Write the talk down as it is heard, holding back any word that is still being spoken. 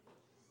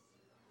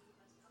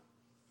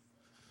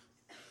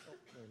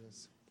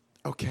is.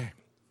 Okay.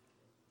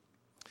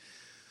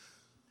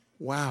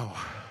 Wow.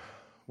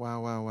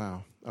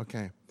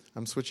 Okay.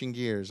 I'm switching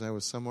gears. I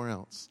was somewhere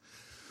else.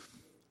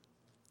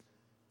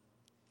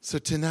 So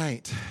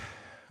tonight,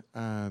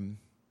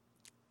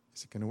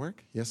 is it going to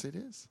work? Yes, it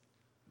is.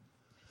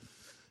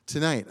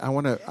 Tonight, I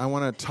want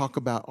to talk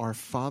about our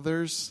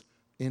Father's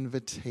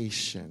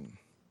invitation.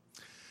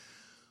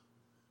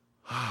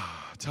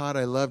 Todd,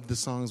 I loved the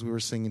songs we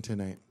were singing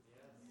tonight.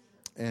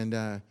 And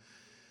I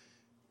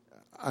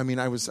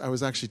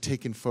was actually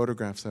taking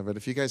photographs of it.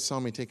 If you guys saw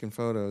me taking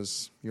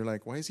photos, you're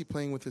like, why is he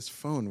playing with his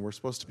phone? We're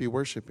supposed to be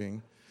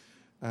worshiping.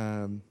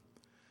 I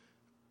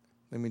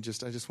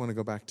just want to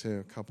go back to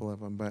a couple of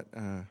them. But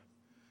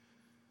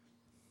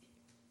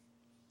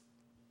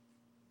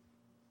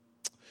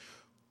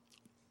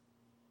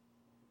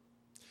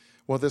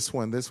this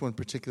one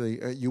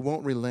particularly, you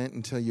won't relent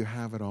until you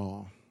have it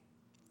all.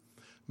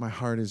 My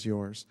heart is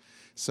yours.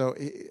 So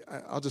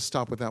I'll just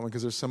stop with that one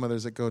because there's some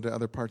others that go to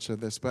other parts of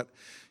this. But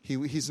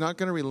he's not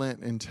going to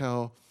relent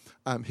until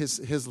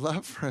his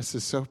love for us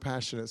is so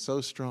passionate,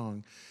 so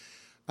strong.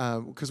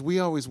 Because we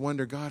always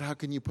wonder, God, how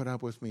can you put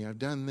up with me? I've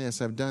done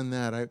this, I've done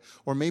that.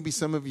 Or maybe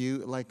some of you,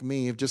 like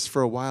me, have just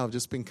for a while have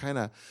just been kind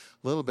of a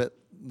little bit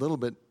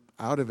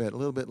out of it, a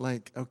little bit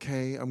like,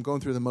 okay, I'm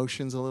going through the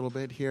motions a little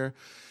bit here.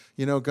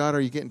 You know, God,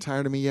 are you getting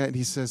tired of me yet? And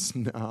he says,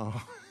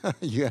 no.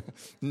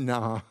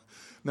 No.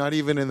 Not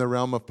even in the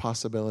realm of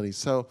possibilities.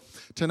 So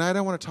tonight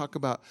I want to talk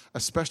about a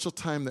special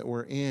time that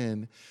we're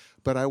in,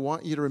 but I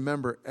want you to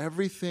remember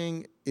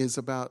everything is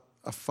about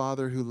a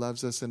Father who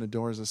loves us and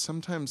adores us.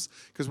 Sometimes,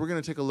 because we're going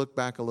to take a look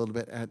back a little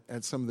bit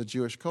at some of the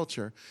Jewish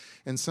culture,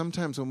 and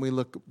sometimes when we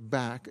look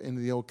back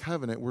into the Old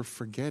Covenant, we're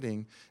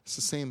forgetting it's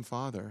the same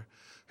Father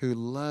who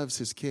loves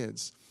his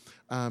kids.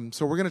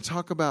 So we're going to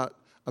talk about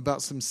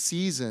some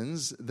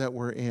seasons that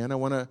we're in. I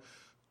want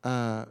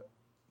to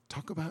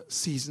talk about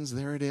seasons.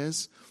 There it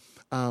is.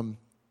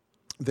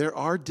 There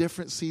are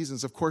different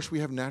seasons. Of course, we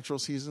have natural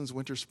seasons,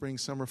 winter, spring,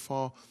 summer,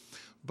 fall.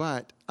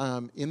 But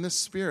in the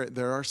Spirit,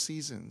 there are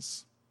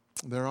seasons.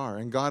 There are.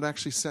 And God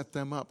actually set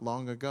them up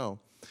long ago.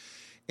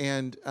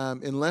 And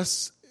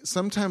unless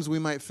sometimes we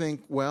might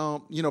think,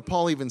 well,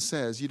 Paul even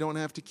says, you don't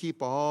have to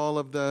keep all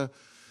of the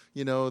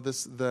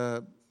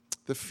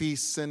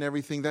feasts and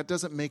everything. That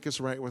doesn't make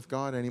us right with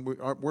God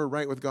anymore. We're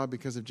right with God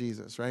because of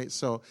Jesus, right?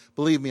 So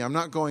believe me, I'm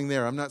not going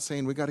there. I'm not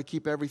saying we got to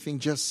keep everything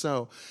just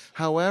so.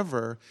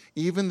 However,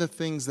 even the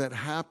things that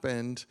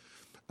happened,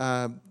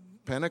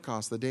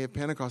 Pentecost, the day of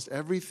Pentecost,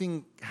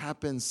 everything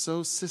happened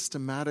so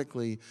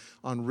systematically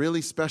on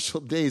really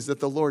special days that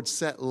the Lord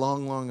set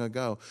long, long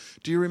ago.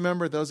 Do you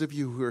remember those of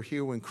you who were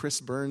here when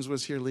Chris Burns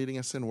was here leading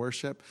us in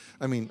worship?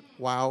 I mean,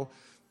 wow.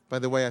 By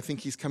the way, I think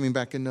he's coming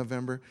back in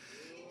November.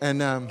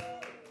 And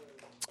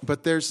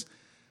but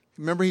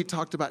remember he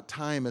talked about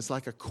time as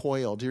like a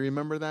coil. Do you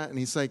remember that? And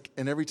he's like,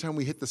 and every time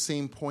we hit the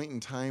same point in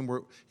time,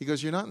 he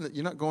goes, you're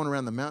not going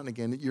around the mountain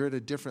again. You're at a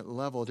different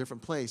level, a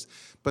different place.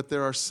 But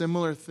there are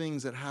similar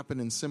things that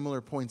happen in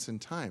similar points in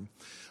time.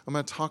 I'm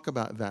going to talk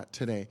about that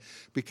today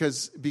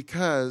because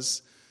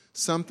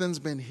something's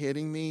been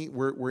hitting me.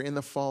 We're in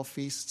the fall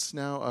feasts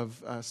now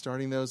of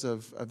starting those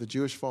of the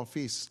Jewish fall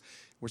feasts,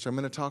 which I'm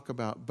going to talk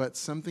about. But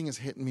something has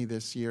hit me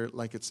this year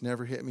like it's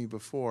never hit me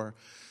before,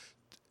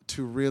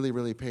 to really,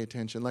 really pay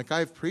attention. Like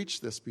I've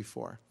preached this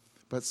before,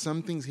 but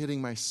something's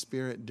hitting my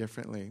spirit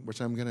differently,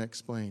 which I'm going to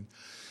explain.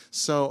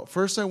 So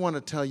first I want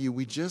to tell you,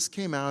 we just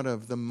came out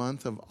of the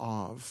month of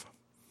Av.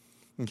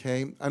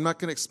 Okay? I'm not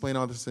going to explain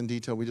all this in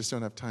detail. We just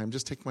don't have time.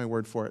 Just take my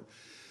word for it.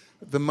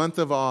 The month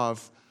of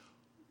Av,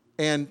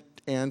 and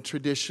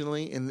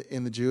traditionally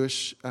in the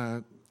Jewish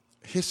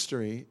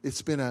history,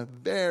 it's been a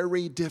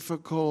very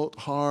difficult,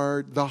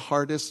 the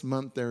hardest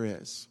month there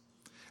is.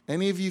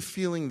 Any of you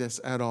feeling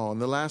this at all in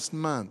the last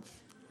month?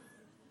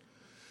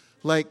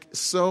 Like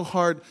so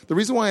hard. The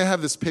reason why I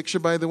have this picture,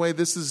 by the way,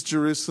 this is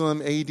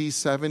Jerusalem AD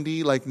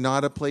 70, like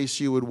not a place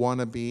you would want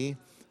to be.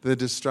 The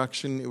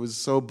destruction, it was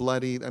so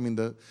bloody. I mean,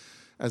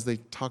 as they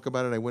talk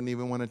about it, I wouldn't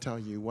even want to tell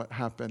you what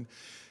happened,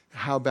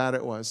 how bad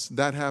it was.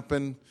 That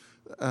happened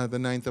the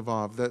 9th of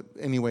Av.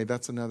 Anyway,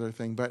 that's another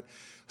thing. But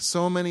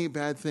so many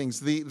bad things.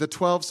 The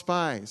 12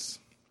 spies.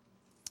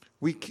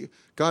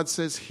 God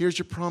says, here's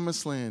your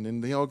promised land.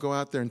 And they all go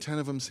out there and 10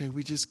 of them say,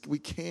 we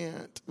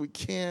can't.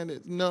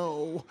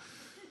 No.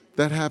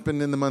 That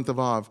happened in the month of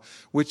Av,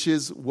 which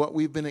is what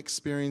we've been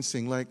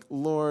experiencing. Like,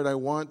 Lord, I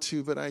want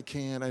to, but I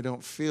can't. I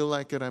don't feel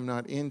like it. I'm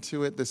not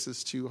into it. This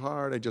is too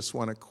hard. I just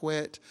want to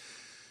quit.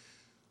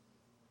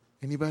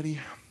 Anybody?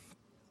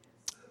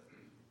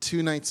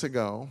 2 nights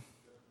ago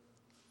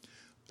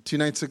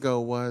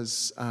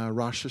was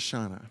Rosh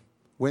Hashanah.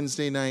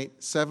 Wednesday night,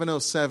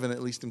 7:07,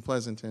 at least in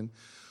Pleasanton,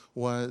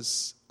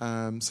 was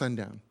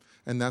sundown.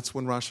 And that's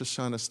when Rosh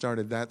Hashanah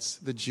started. That's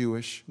the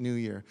Jewish New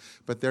Year.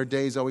 But their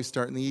days always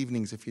start in the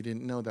evenings, if you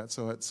didn't know that.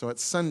 So at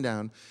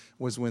sundown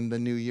was when the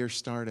New Year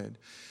started.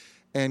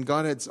 And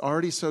God had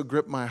already so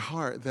gripped my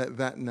heart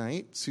that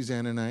night,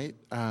 Susanna night,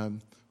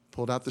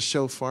 pulled out the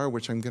shofar,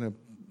 which I'm going to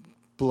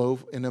blow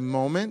in a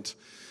moment.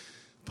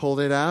 pulled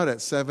it out at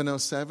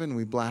 7:07.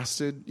 We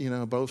blasted,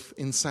 both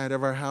inside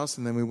of our house,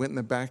 and then we went in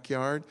the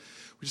backyard.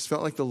 We just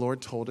felt like the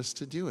Lord told us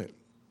to do it.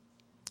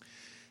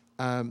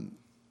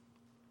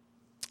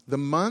 The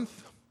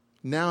month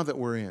now that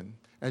we're in,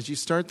 as you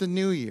start the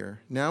new year,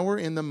 now we're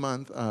in the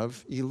month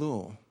of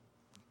Elul.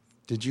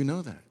 Did you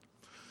know that?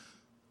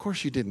 Of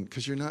course you didn't,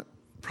 because you're not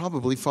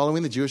probably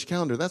following the Jewish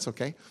calendar. That's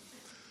okay.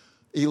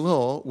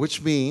 Elul,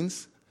 which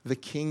means the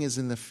king is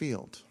in the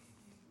field.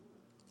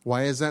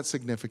 Why is that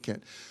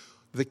significant?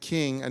 The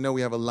king, I know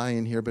we have a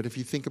lion here, but if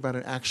you think about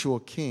an actual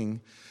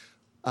king,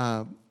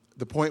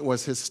 the point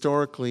was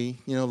historically,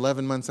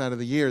 11 months out of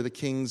the year, the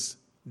king's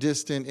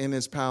distant in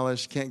his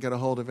palace, can't get a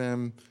hold of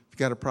him. If you've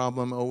got a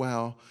problem, oh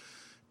well.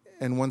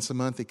 And once a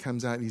month he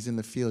comes out and he's in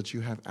the field.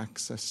 You have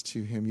access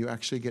to him. You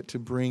actually get to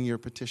bring your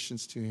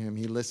petitions to him.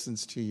 He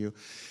listens to you.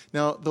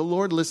 Now, the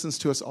Lord listens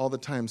to us all the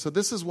time. So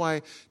this is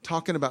why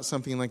talking about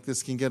something like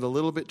this can get a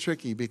little bit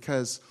tricky,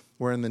 because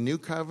we're in the new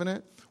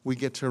covenant. We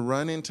get to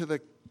run into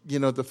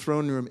the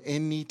throne room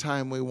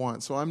anytime we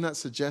want. So I'm not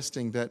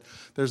suggesting that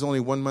there's only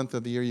 1 month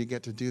of the year you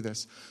get to do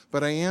this.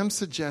 But I am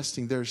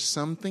suggesting there's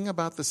something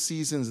about the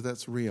seasons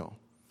that's real,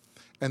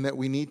 and that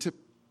we need to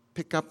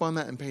pick up on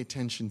that and pay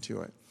attention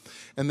to it.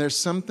 And there's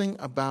something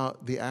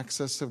about the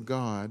access of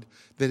God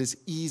that is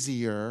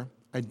easier.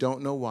 I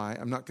don't know why.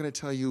 I'm not going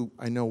to tell you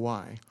I know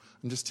why.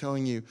 I'm just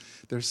telling you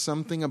there's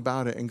something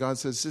about it. And God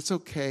says, it's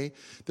okay.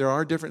 There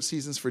are different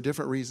seasons for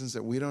different reasons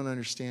that we don't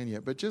understand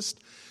yet.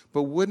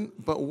 But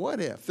what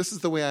if, this is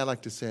the way I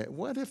like to say it,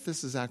 what if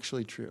this is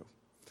actually true?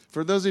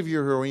 For those of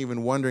you who are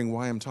even wondering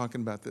why I'm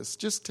talking about this,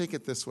 just take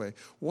it this way.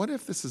 What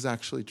if this is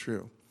actually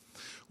true?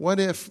 What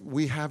if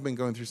we have been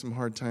going through some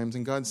hard times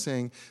and God's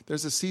saying,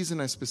 there's a season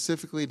I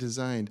specifically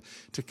designed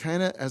to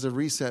kind of, as a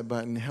reset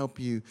button, help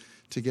you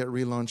to get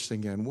relaunched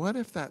again? What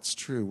if that's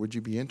true? Would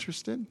you be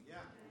interested? Yeah.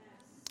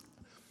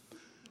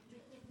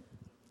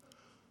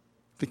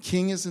 The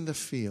king is in the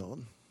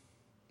field.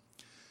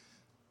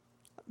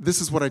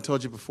 This is what I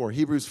told you before.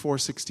 Hebrews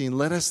 4:16.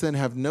 Let us then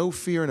have no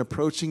fear in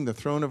approaching the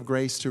throne of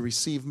grace to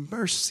receive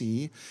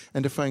mercy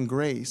and to find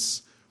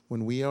grace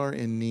when we are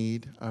in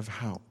need of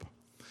help.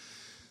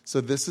 So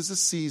this is a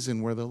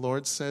season where the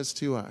Lord says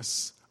to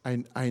us,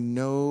 I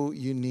know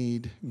you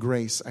need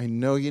grace. I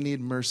know you need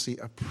mercy.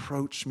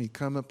 Approach me.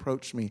 Come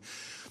approach me.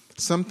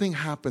 Something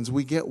happens.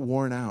 We get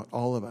worn out,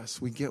 all of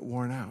us. We get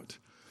worn out.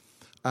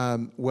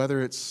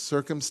 Whether it's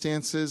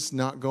circumstances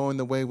not going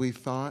the way we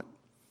thought,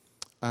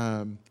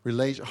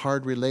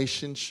 hard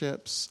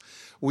relationships.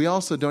 We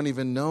also don't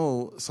even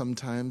know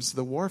sometimes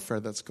the warfare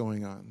that's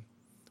going on.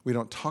 We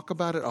don't talk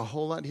about it a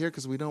whole lot here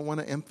because we don't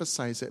want to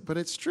emphasize it, but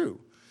it's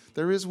true.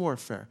 There is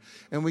warfare,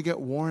 and we get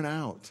worn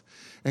out.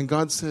 And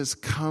God says,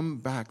 come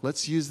back.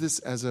 Let's use this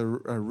as a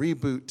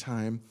reboot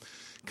time.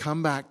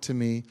 Come back to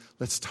me.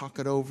 Let's talk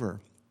it over.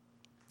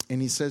 And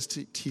he says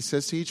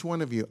to each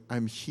one of you,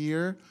 I'm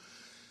here.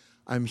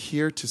 I'm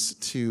here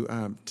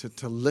to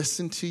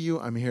listen to you.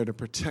 I'm here to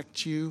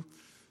protect you.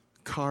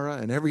 Cara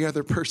and every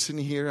other person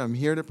here, I'm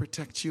here to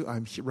protect you.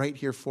 I'm right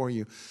here for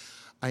you.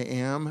 I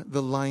am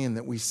the lion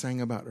that we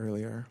sang about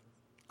earlier.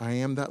 I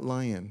am that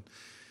lion.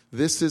 I'm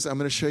going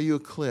to show you a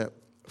clip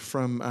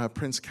from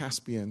Prince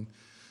Caspian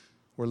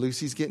where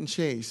Lucy's getting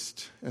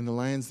chased and the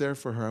lion's there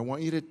for her. I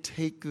want you to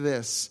take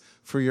this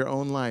for your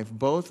own life,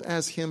 both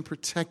as him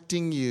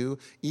protecting you,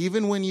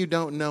 even when you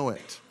don't know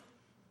it.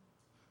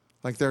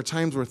 Like there are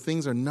times where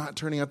things are not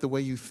turning out the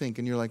way you think,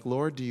 and you're like,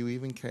 Lord, do you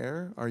even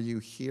care? Are you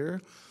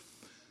here?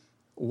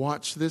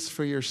 Watch this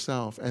for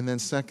yourself. And then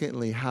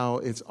secondly, how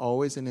it's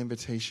always an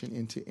invitation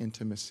into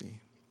intimacy.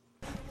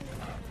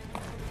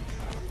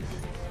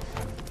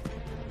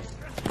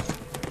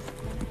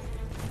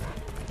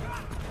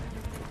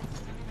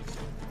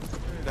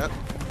 Up.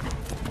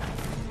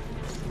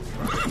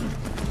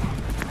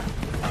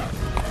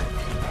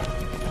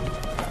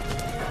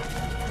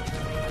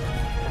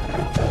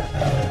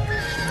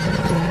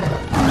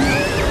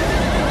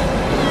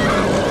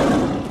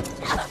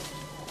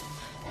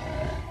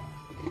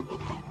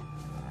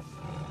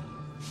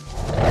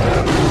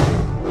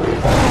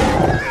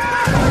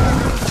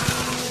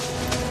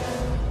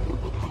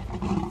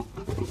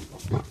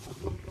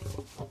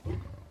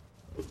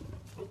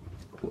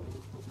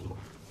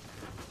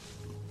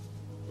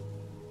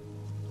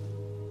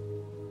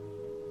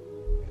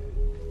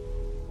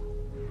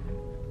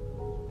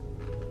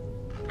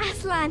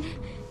 Aslan.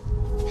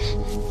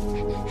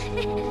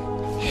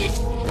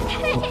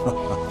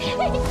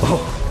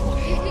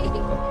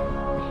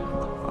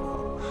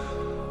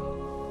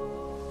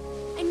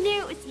 I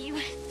knew it was you.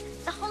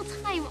 The whole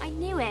time I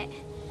knew it.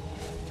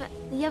 But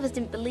the others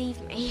didn't believe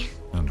me.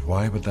 And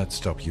why would that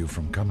stop you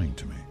from coming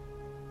to me?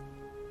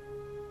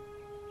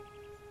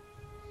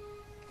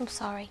 I'm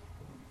sorry.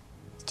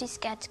 I was too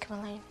scared to come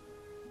alone.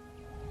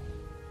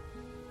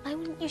 Why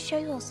wouldn't you show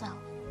yourself?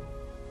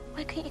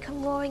 Why couldn't you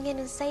come roaring in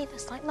and save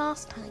us like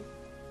last time?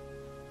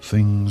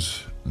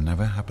 Things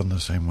never happen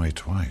the same way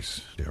twice,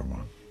 dear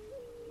one.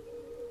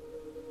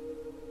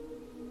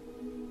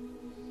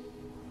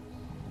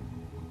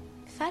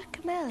 If I'd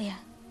come earlier,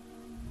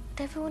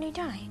 would everyone who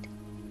died?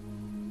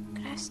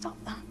 going to stop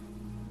that?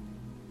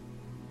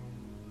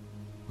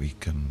 We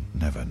can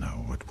never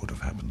know what would have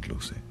happened,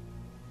 Lucy.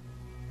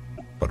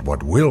 But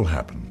what will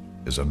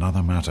happen is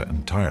another matter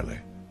entirely.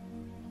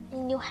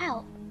 And you'll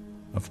help?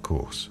 Of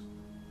course.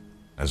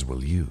 As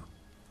will you.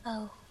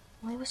 Oh,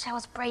 I wish I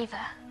was braver.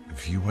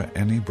 If you were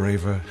any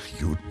braver,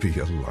 you'd be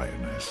a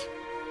lioness.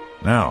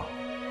 Now,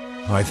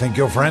 I think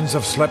your friends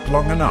have slept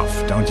long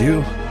enough, don't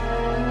you?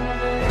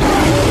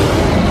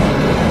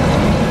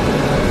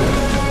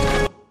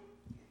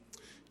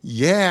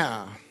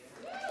 Yeah.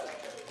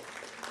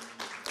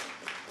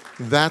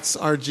 That's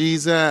our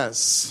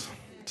Jesus.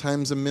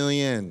 Times a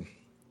million.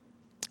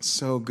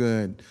 So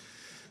good.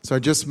 So I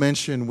just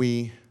mentioned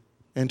we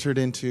entered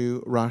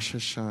into Rosh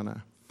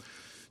Hashanah,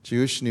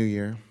 Jewish New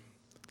Year.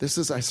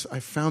 I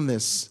found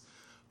this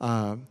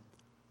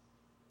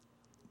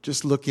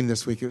just looking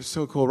this week. It was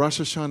so cool. Rosh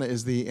Hashanah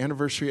is the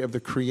anniversary of the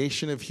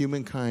creation of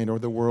humankind, or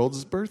the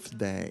world's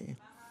birthday.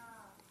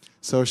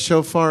 So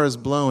shofar is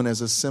blown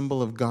as a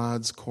symbol of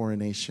God's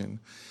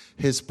coronation,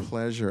 his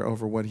pleasure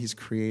over what he's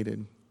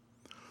created.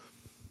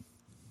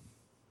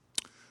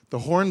 The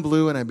horn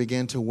blew and I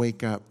began to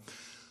wake up.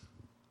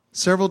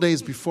 Several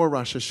days before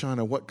Rosh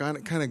Hashanah, what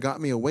kind of got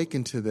me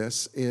awakened to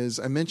this is,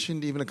 I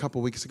mentioned even a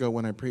couple weeks ago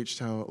when I preached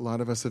how a lot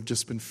of us have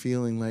just been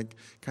feeling like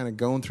kind of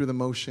going through the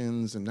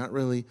motions and not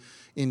really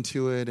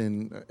into it,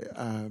 and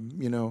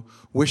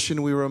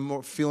wishing we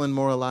were feeling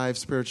more alive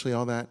spiritually,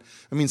 all that.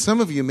 I mean,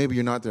 some of you, maybe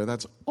you're not there.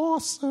 That's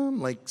awesome.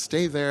 Like,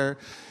 stay there.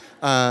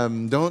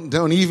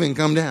 Don't even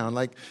come down.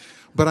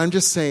 But I'm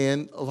just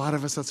saying, a lot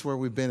of us, that's where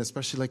we've been,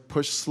 especially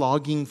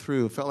slogging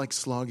through. Felt like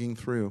slogging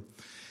through.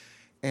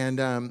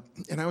 And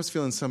I was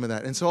feeling some of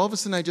that. And so all of a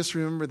sudden, I just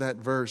remember that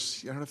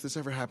verse. I don't know if this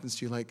ever happens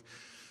to you,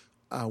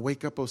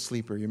 wake up, O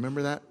sleeper. You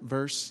remember that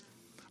verse?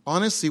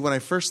 Honestly, when I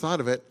first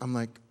thought of it, I'm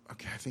like,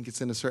 okay, I think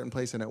it's in a certain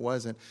place, and it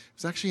wasn't. It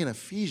was actually in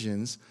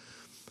Ephesians.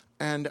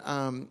 And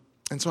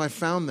so I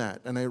found that,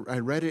 and I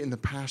read it in the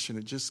Passion.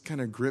 It just kind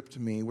of gripped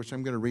me, which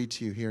I'm going to read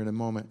to you here in a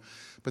moment.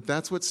 But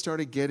that's what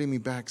started getting me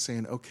back,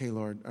 saying, okay,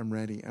 Lord, I'm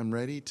ready. I'm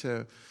ready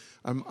to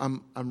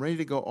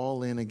go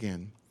all in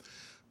again.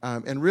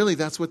 And really,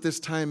 that's what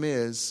this time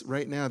is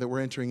right now that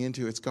we're entering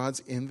into. It's God's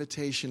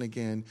invitation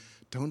again.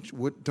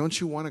 Don't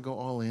you want to go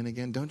all in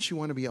again? Don't you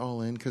want to be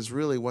all in? Because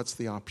really, what's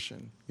the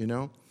option,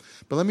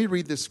 But let me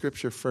read this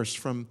scripture first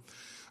from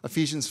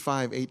Ephesians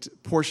 5,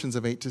 portions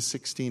of 8 to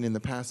 16 in the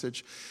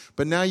passage.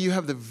 But now you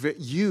have the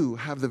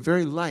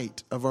very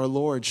light of our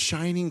Lord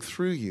shining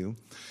through you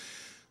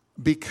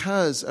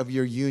because of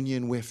your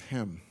union with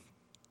him.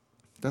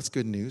 That's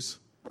good news,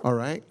 all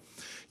right?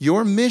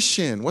 Your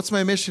mission, what's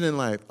my mission in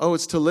life? Oh,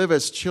 it's to live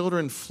as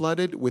children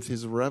flooded with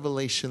his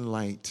revelation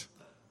light.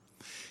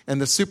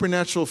 And the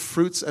supernatural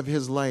fruits of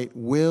his light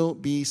will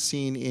be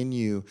seen in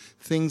you.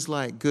 Things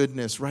like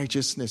goodness,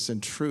 righteousness,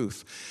 and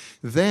truth.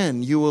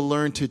 Then you will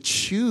learn to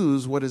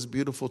choose what is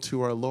beautiful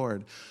to our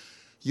Lord.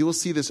 You will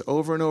see this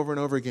over and over and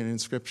over again in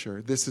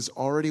Scripture. This is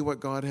already what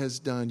God has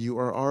done. You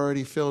are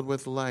already filled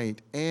with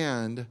light,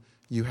 and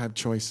you have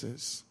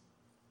choices.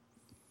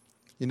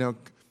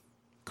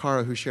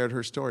 Cara, who shared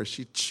her story,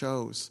 she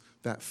chose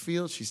that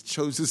field. She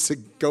chooses to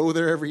go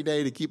there every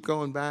day, to keep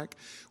going back.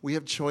 We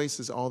have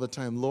choices all the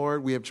time.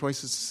 Lord, we have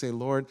choices to say,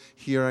 Lord,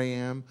 here I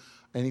am.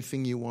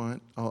 Anything you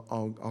want,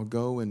 I'll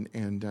go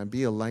and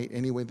be a light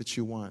any way that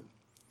you want.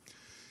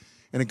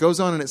 And it goes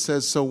on and it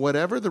says, so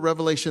whatever the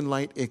revelation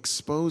light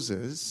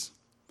exposes,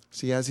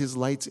 see, as his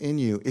light's in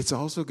you, it's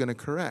also going to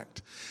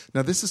correct.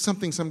 Now, this is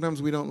something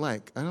sometimes we don't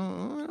like. I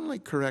don't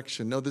like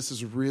correction. No, this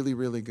is really,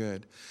 really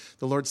good.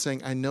 The Lord's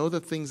saying, I know the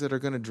things that are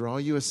going to draw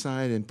you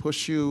aside and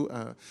push you,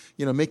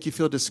 make you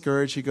feel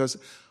discouraged. He goes,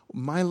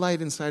 my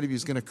light inside of you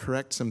is going to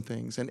correct some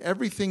things. And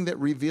everything that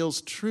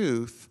reveals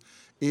truth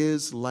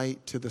is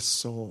light to the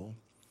soul.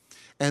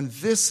 And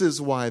this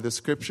is why the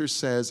scripture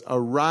says,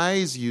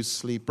 arise, you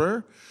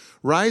sleeper.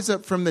 Rise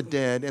up from the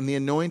dead, and the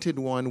anointed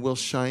one will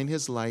shine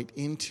his light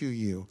into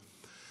you.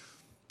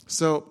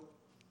 So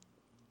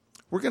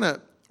we're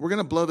gonna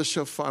blow the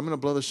shofar. I'm gonna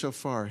blow the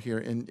shofar here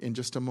in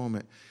just a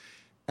moment.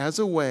 As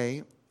a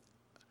way,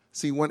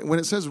 see, when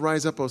it says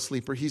rise up, O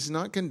sleeper, he's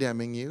not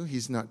condemning you,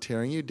 he's not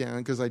tearing you down,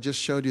 because I just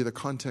showed you the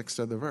context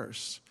of the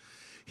verse.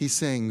 He's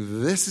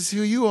saying, this is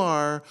who you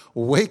are,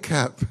 wake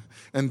up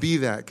and be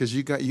that, because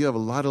you have a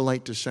lot of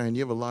light to shine.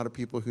 You have a lot of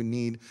people who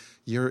need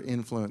your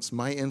influence,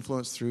 my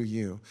influence through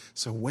you.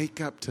 So wake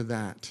up to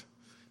that.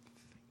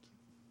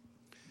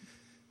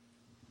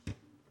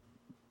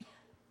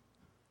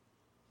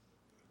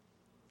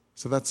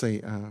 So that's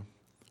a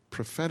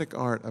prophetic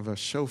art of a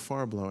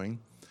shofar blowing.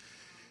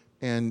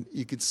 And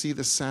you could see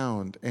the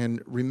sound.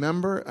 And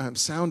remember,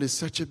 sound is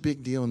such a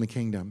big deal in the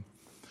kingdom.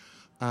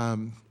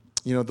 The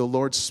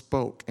Lord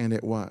spoke, and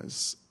it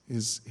was.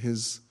 His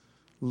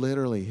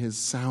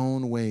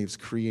sound waves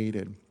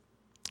created.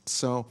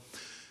 So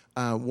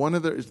one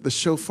of the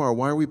shofar,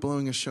 why are we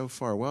blowing a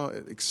shofar? Well,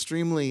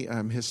 extremely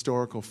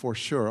historical for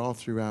sure, all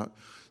throughout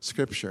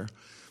Scripture.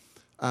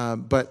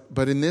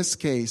 But in this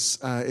case,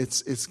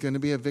 it's going to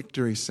be a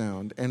victory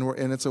sound, and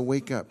it's a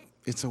wake up.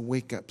 It's a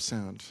wake up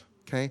sound.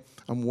 okay?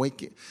 I'm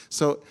waking.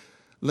 So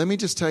let me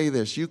just tell you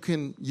this. You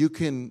can,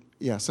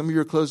 some of you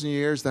are closing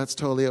your ears. That's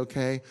totally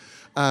okay.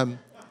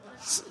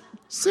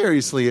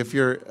 Seriously, if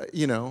you're,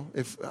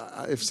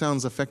 if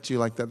sounds affect you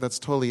like that, that's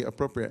totally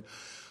appropriate.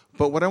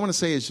 But what I want to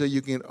say is so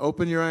you can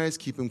open your eyes,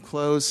 keep them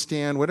closed,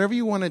 stand, whatever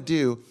you want to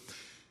do.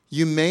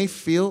 You may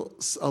feel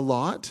a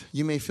lot.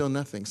 You may feel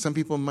nothing. Some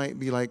people might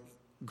be like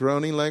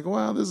groaning like,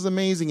 wow, this is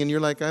amazing. And you're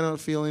like, I don't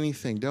feel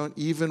anything. Don't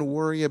even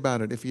worry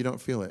about it if you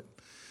don't feel it.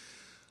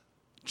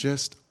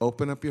 Just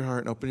open up your heart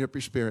and open up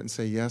your spirit and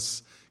say,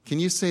 yes. Can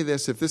you say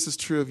this? If this is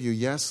true of you,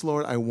 yes,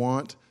 Lord, I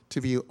want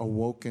to be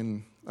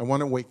awoken. I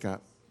want to wake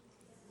up.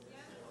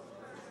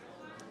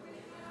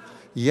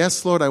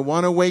 Yes, Lord, I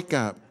want to wake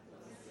up.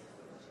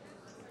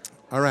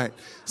 All right.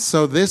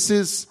 So this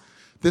is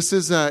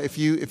if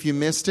you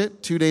missed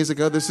it 2 days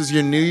ago, this is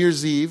your New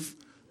Year's Eve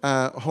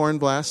horn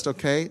blast,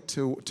 okay,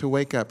 to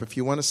wake up. If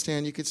you want to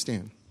stand, you could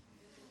stand.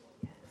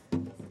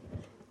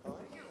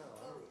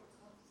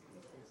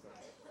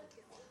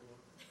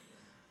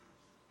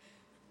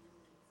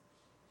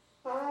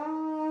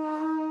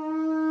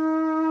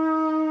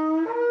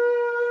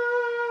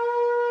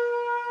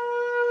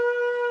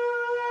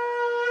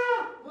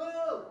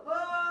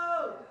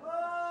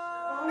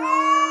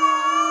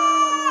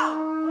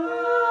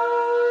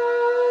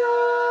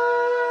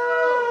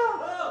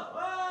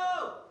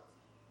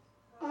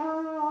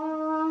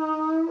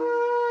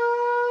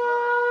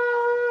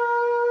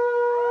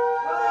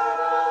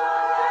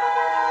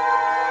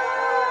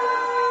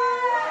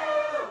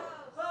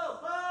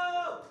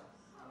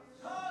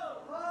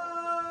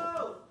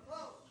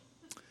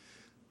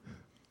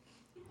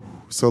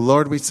 So,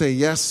 Lord, we say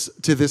yes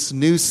to this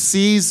new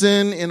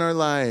season in our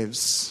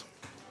lives.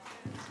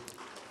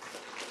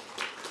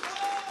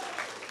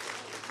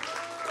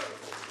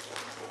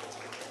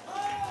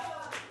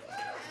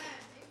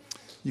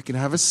 You can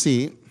have a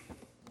seat.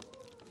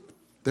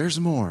 There's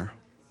more.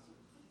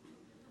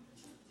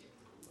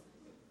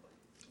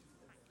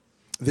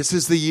 This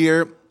is the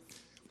year.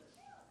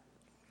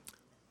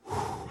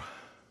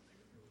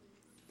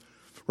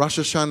 Rosh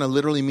Hashanah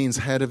literally means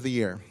head of the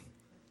year.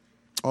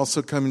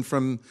 Also coming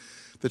from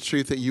the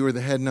truth that you are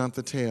the head, not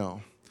the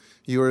tail.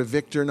 You are a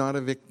victor, not a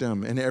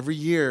victim. And every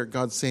year,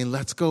 God's saying,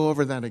 let's go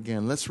over that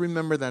again. Let's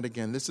remember that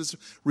again. This is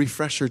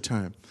refresher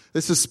time.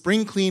 This is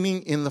spring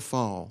cleaning in the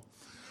fall.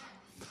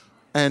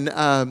 And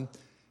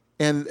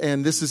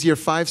this is year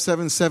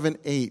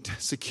 5778,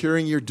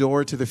 securing your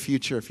door to the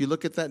future. If you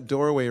look at that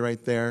doorway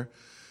right there,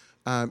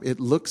 it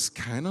looks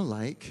kind of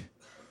like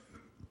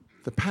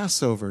the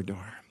Passover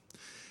door.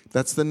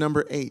 That's the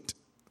number 8,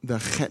 the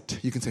chet.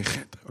 You can say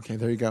chet. Okay,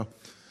 there you go.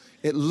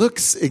 It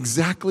looks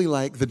exactly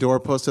like the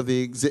doorpost of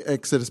the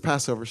Exodus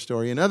Passover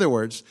story. In other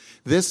words,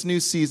 this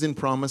new season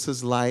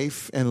promises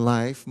life and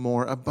life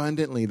more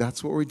abundantly.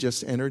 That's what we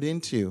just entered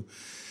into.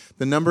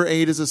 The number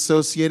 8 is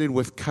associated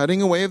with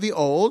cutting away of the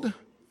old.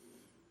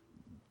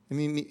 I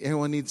mean,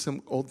 anyone needs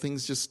some old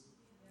things just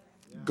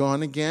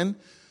gone again?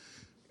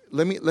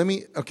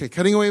 Okay,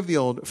 cutting away of the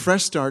old,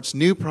 fresh starts,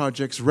 new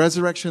projects,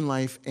 resurrection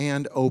life,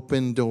 and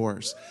open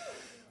doors.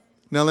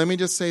 Now, let me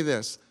just say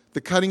this. The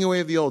cutting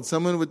away of the old.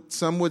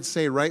 Some would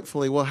say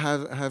rightfully, well,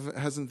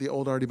 hasn't the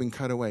old already been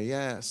cut away?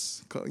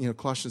 Yes.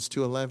 Colossians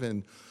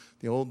 2:11,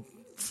 the old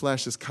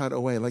flesh is cut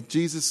away. Like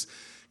Jesus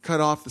cut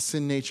off the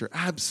sin nature.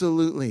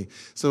 Absolutely.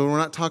 So we're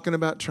not talking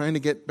about trying to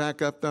get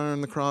back up there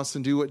on the cross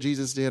and do what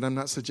Jesus did. I'm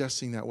not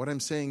suggesting that. What I'm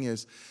saying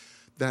is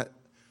that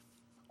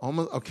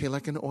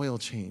like an oil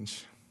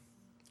change.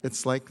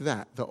 It's like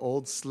that. The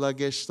old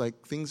sluggish,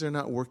 like things are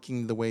not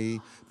working the way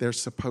they're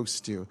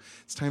supposed to.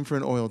 It's time for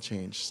an oil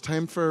change. It's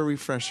time for a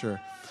refresher.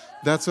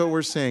 That's what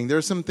we're saying. There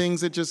are some things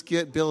that just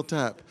get built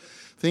up.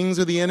 Things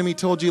where the enemy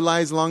told you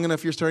lies long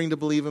enough, you're starting to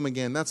believe them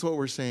again. That's what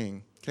we're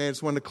saying. Okay, I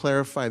just wanted to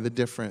clarify the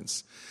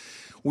difference.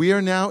 We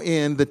are now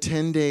in the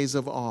 10 days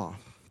of awe.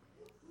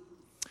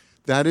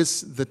 That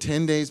is the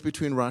 10 days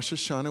between Rosh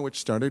Hashanah, which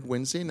started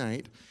Wednesday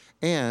night,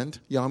 and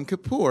Yom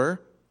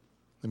Kippur.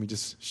 Let me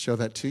just show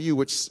that to you,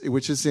 which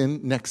is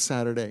in next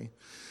Saturday.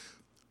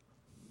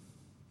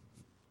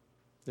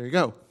 There you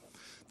go.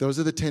 Those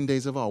are the 10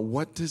 days of awe.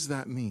 What does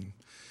that mean?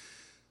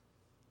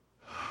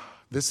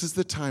 This is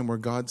the time where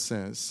God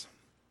says,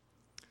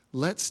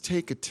 let's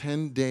take a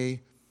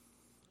 10-day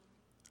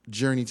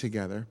journey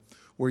together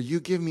where you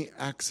give me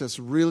access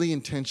really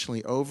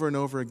intentionally over and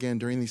over again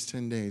during these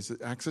 10 days,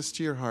 access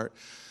to your heart.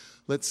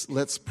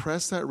 Let's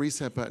press that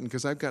reset button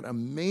because I've got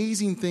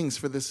amazing things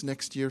for this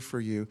next year for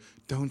you.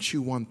 Don't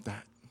you want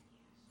that?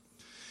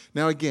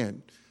 Now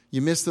again,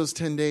 you missed those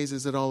 10 days.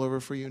 Is it all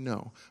over for you?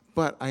 No.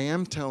 But I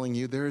am telling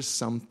you there is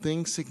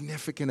something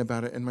significant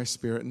about it and my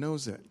spirit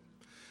knows it.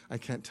 I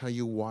can't tell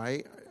you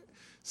why.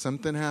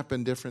 Something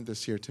happened different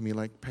this year to me,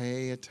 like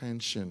pay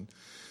attention.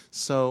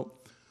 So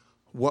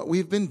what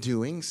we've been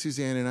doing,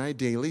 Suzanne and I,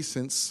 daily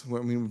since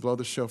when we blow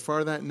the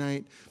shofar that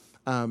night,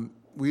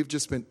 we've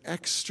just been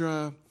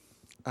extra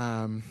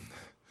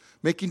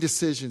making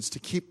decisions to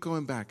keep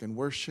going back and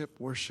worship.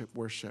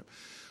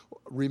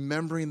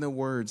 remembering the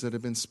words that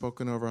have been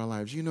spoken over our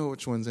lives. You know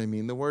which ones I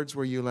mean. The words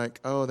where you like,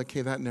 oh,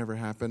 okay, that never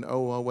happened.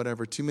 Oh, well,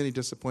 whatever. Too many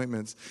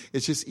disappointments.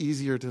 It's just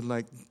easier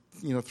to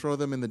throw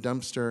them in the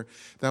dumpster.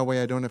 That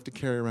way I don't have to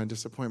carry around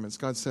disappointments.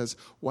 God says,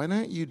 why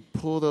don't you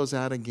pull those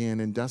out again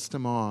and dust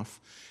them off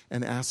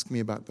and ask me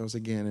about those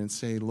again and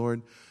say,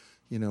 Lord,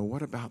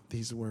 what about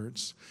these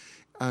words?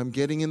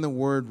 Getting in the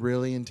Word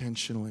really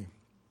intentionally.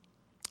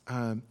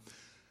 The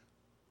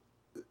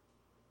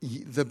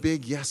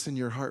big yes in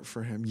your heart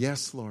for Him.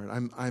 Yes, Lord,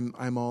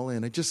 I'm all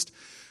in.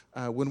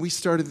 When we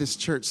started this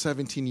church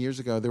 17 years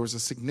ago, there was a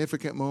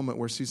significant moment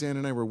where Suzanne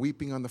and I were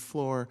weeping on the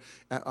floor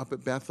up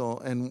at Bethel,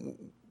 and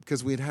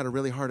because we had a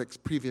really hard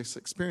previous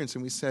experience,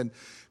 and we said,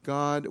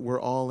 God, we're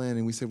all in,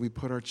 and we said we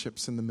put our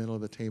chips in the middle of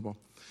the table.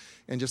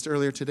 And just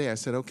earlier today, I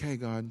said, okay,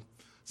 God,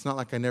 it's not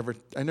like I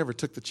never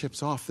took the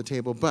chips off the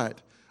table, but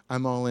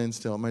I'm all in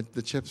still.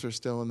 The chips are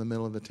still in the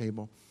middle of the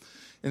table.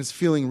 And it's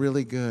feeling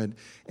really good.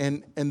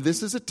 And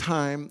this is a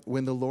time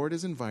when the Lord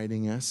is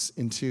inviting us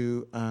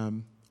into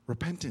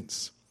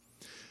repentance.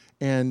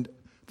 And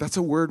that's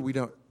a word we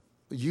don't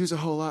use a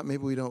whole lot.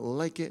 Maybe we don't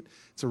like it.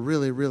 It's a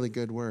really, really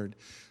good word.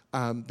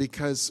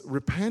 Because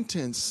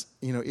repentance,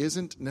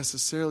 isn't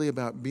necessarily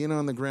about being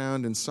on the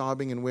ground and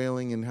sobbing and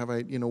wailing and have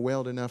I,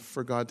 wailed enough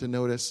for God to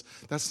notice.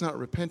 That's not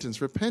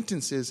repentance.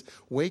 Repentance is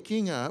wake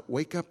up,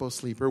 oh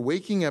sleeper,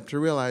 waking up to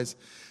realize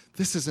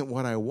this isn't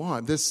what I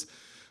want. This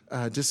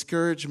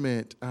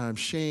discouragement,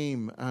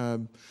 shame,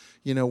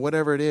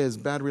 whatever it is,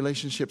 bad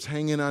relationships,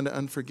 hanging on to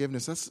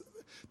unforgiveness,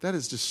 that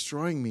is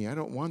destroying me. I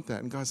don't want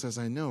that. And God says,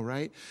 I know,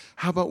 right?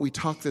 How about we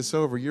talk this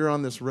over? You're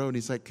on this road.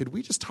 He's like, could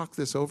we just talk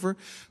this over?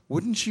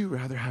 Wouldn't you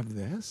rather have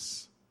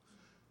this?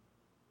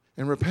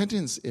 And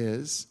repentance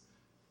is,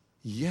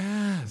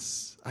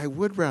 yes, I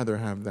would rather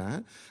have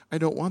that. I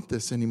don't want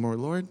this anymore.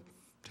 Lord,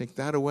 take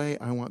that away.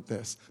 I want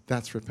this.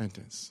 That's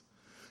repentance.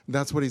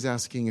 That's what He's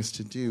asking us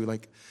to do.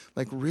 Like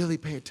really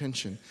pay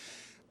attention.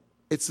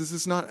 This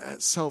is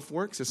not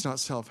self-works. It's not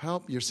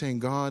self-help. You're saying,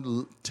 God,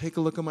 take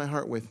a look at my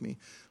heart with me.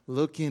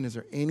 Look in. Is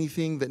there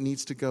anything that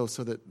needs to go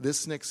so that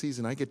this next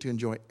season I get to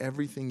enjoy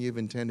everything you've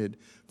intended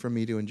for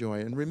me to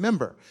enjoy? And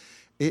remember,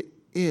 it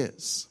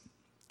is,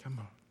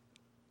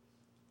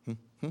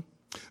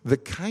 the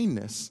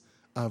kindness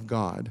of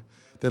God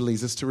that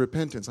leads us to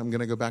repentance. I'm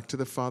going to go back to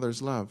the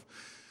Father's love.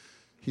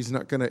 He's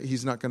not going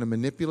to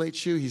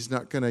manipulate you. He's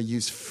not going to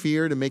use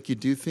fear to make you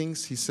do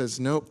things. He says,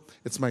 nope,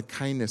 it's my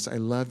kindness. I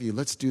love you.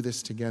 Let's do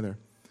this together.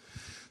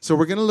 So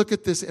we're going to look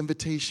at this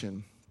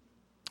invitation.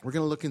 We're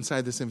going to look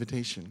inside this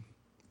invitation.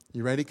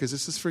 You ready? Because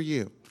this is for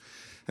you.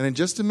 And in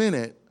just a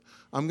minute,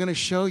 I'm going to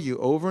show you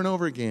over and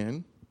over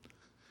again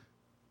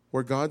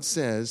where God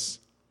says,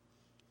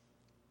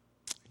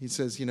 He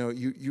says,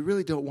 you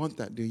really don't want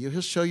that, do you?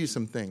 He'll show you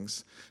some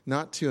things.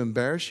 Not to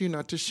embarrass you,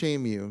 not to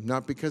shame you,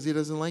 not because He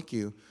doesn't like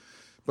you,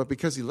 but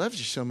because He loves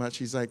you so much,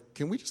 He's like,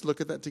 can we just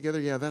look at that together?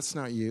 Yeah, that's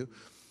not you.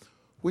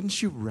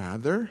 Wouldn't you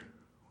rather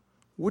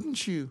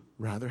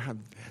have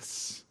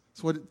this?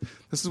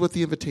 This is what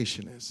the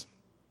invitation is.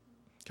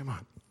 Come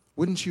on.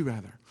 Wouldn't you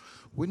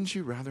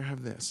rather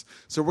have this?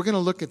 So we're going to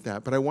look at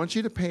that, but I want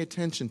you to pay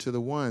attention to the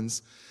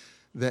ones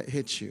that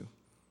hit you.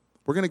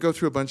 We're going to go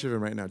through a bunch of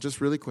them right now, just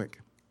really quick.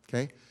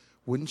 Okay?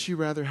 Wouldn't you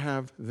rather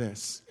have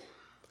this?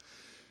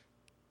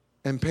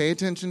 And pay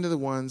attention to the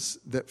ones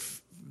that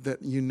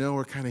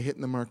are kind of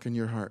hitting the mark in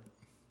your heart.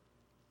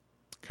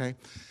 Okay?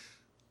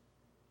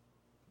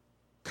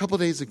 A couple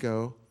days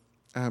ago,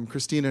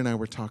 Christina and I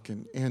were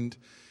talking, and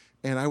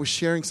I was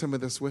sharing some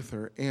of this with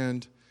her,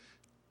 and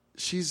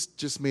she's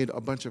just made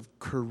a bunch of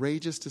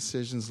courageous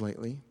decisions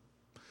lately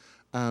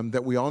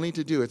that we all need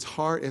to do. It's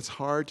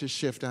hard to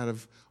shift out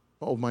of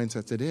old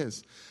mindsets. It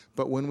is.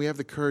 But when we have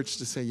the courage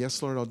to say,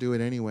 yes, Lord, I'll do it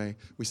anyway,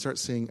 we start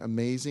seeing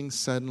amazing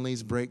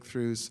suddenlies,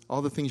 breakthroughs,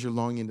 all the things you're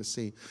longing to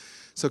see.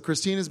 So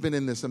Christina's been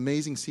in this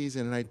amazing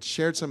season, and I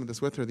shared some of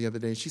this with her the other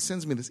day. She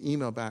sends me this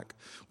email back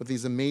with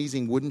these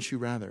amazing wouldn't you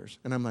rathers.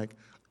 And I'm like,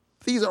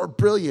 these are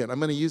brilliant. I'm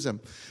going to use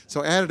them.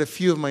 So I added a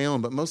few of my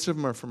own, but most of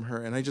them are from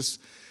her. And I just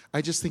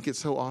think it's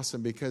so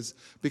awesome because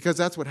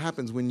that's what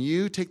happens. When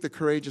you take the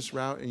courageous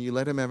route and you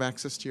let Him have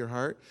access to your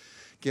heart,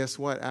 guess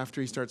what?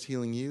 After He starts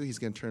healing you, He's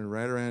going to turn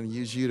right around and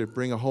use you to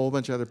bring a whole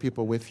bunch of other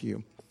people with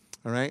you.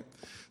 All right?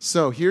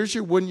 So here's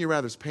your wouldn't you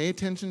rathers. Pay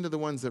attention to the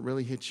ones that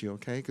really hit you,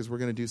 okay? Because we're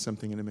going to do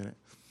something in a minute.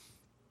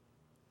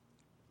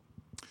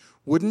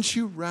 Wouldn't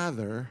you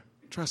rather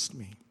trust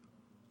me?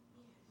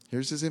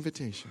 Here's His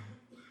invitation.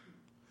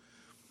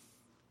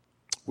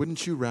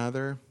 Wouldn't you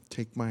rather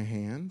take my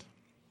hand?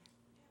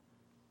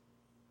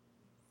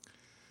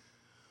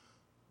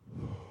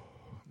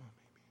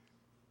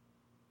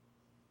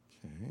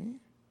 Okay.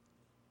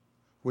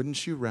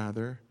 Wouldn't you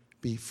rather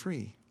be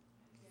free?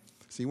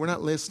 See, we're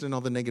not listing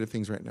all the negative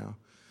things right now.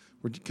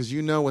 Because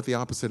you know what the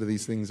opposite of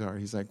these things are.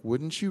 He's like,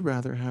 wouldn't you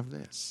rather have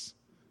this?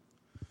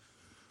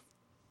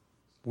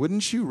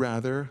 Wouldn't you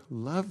rather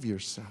love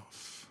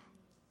yourself?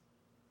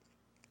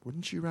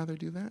 Wouldn't you rather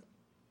do that?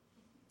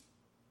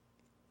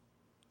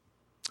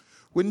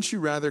 Wouldn't you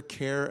rather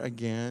care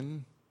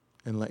again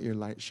and let your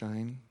light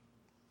shine?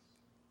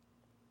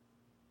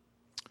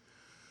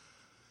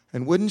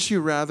 And wouldn't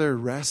you rather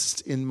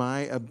rest in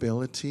my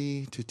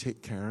ability to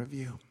take care of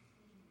you?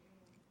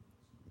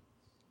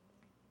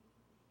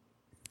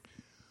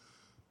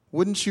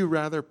 Wouldn't you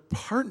rather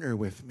partner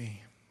with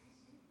me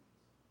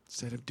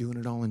instead of doing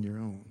it all on your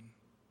own?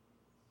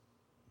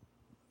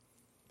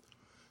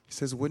 He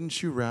says,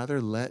 wouldn't you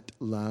rather let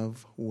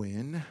love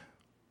win?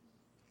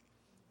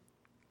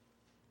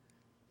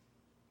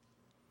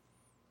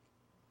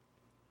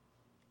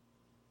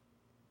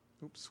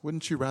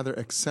 Wouldn't you rather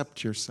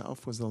accept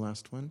yourself, was the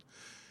last one.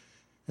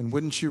 And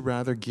wouldn't you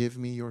rather give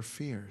me your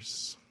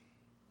fears?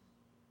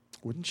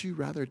 Wouldn't you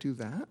rather do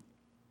that?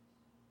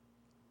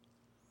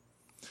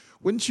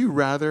 Wouldn't you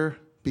rather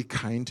be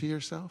kind to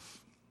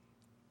yourself?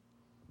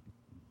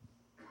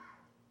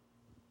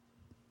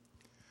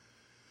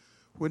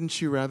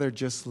 Wouldn't you rather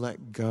just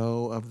let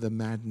go of the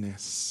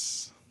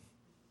madness?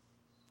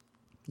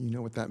 You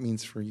know what that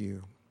means for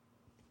you.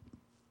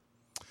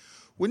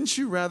 Wouldn't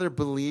you rather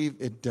believe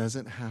it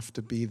doesn't have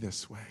to be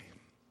this way?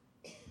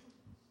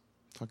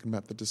 Talking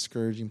about the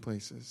discouraging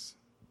places.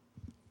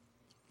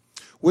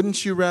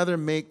 Wouldn't you rather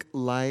make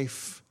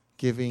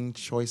life-giving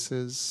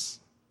choices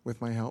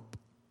with my help?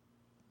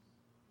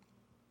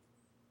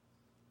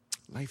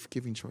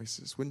 Life-giving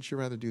choices. Wouldn't you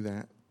rather do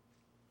that?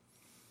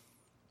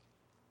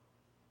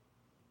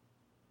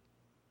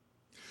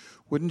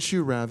 Wouldn't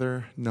you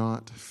rather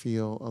not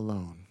feel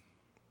alone?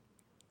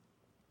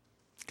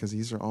 Because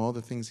these are all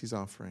the things he's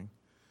offering.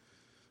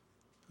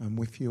 I'm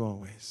with you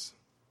always.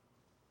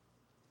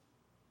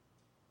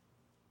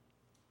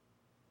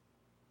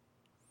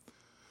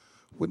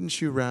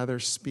 Wouldn't you rather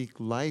speak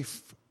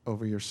life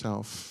over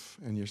yourself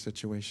and your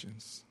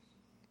situations?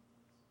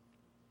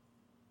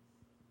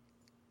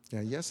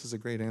 Yeah, yes is a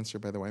great answer,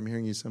 by the way. I'm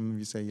hearing some of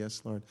you say,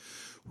 yes, Lord.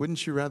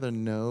 Wouldn't you rather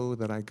know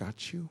that I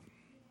got you?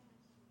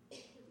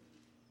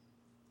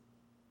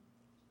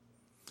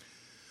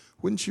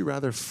 Wouldn't you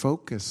rather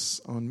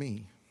focus on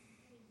me?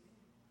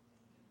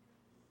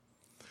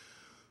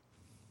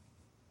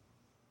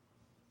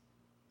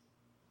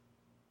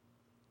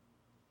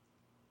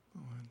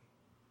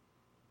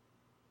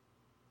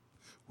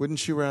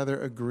 Wouldn't you rather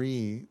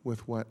agree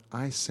with what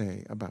I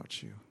say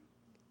about you?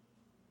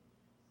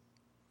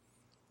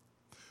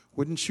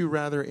 Wouldn't you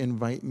rather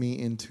invite me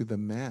into the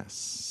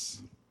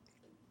mess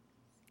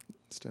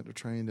instead of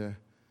trying to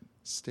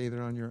stay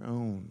there on your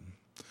own?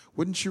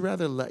 Wouldn't you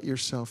rather let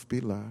yourself be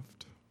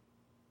loved?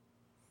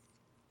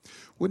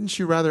 Wouldn't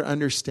you rather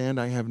understand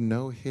I have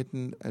no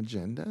hidden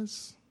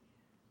agendas?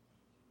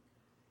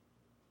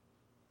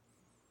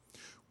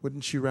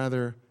 Wouldn't you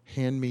rather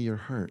hand me your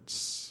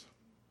hurts?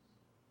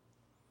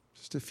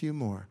 Just a few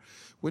more.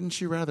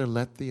 Wouldn't you rather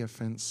let the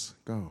offense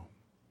go?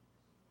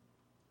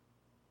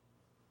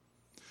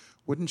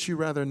 Wouldn't you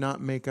rather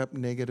not make up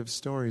negative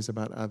stories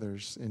about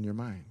others in your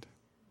mind?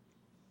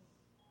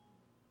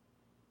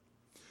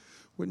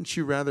 Wouldn't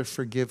you rather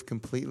forgive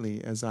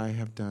completely as I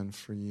have done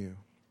for you?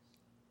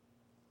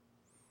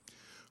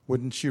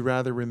 Wouldn't you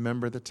rather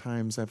remember the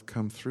times I've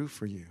come through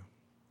for you?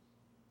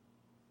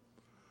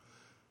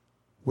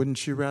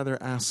 Wouldn't you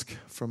rather ask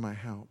for my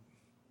help?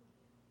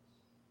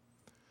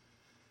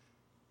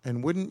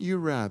 And wouldn't you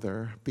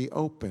rather be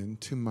open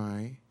to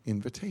my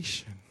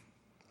invitation?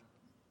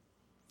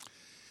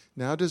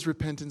 Now, does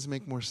repentance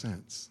make more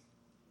sense?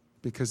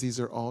 Because these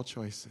are all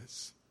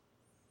choices.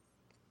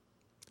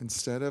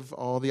 Instead of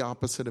all the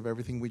opposite of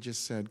everything we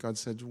just said, God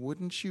said,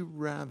 wouldn't you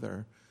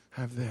rather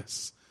have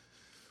this?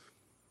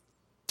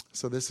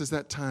 So this is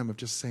that time of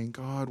just saying,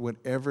 God,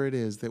 whatever it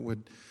is that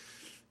would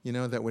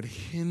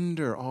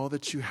hinder all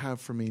that you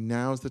have for me,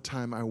 now's the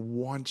time. I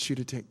want you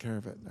to take care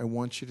of it. I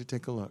want you to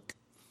take a look.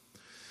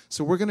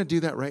 So we're going to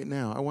do that right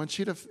now. I want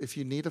you to, if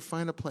you need to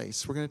find a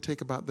place, we're going to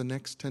take about the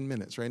next 10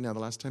 minutes right now, the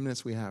last 10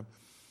 minutes we have.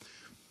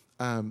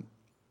 I'm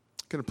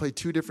going to play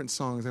two different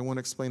songs. I won't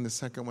explain the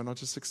second one. I'll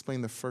just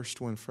explain the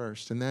first one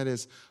first. And that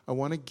is, I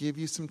want to give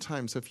you some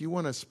time. So if you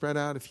want to spread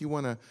out, if you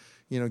want to,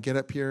 get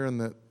up here on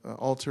the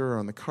altar or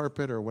on the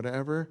carpet or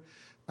whatever,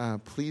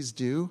 please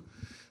do.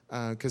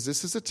 Because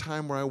this is a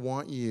time where I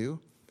want you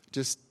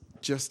just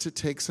to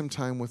take some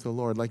time with the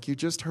Lord. Like you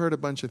just heard a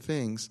bunch of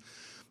things.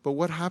 But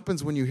what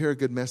happens when you hear a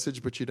good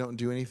message but you don't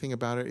do anything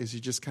about it is you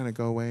just kind of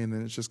go away and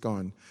then it's just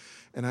gone.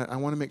 And I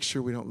want to make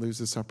sure we don't lose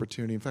this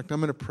opportunity. In fact, I'm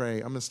going to pray.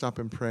 I'm going to stop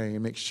and pray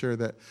and make sure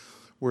that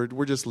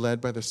we're just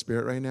led by the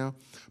Spirit right now.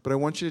 But I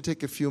want you to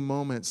take a few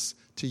moments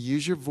to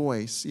use your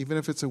voice, even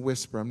if it's a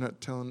whisper. I'm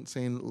not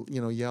saying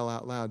yell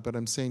out loud, but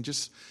I'm saying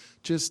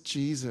just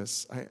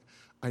Jesus,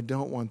 I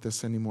don't want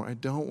this anymore. I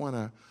don't want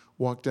to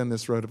walk down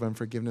this road of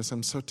unforgiveness.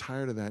 I'm so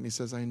tired of that. And he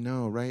says, I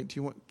know, right?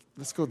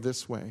 Let's go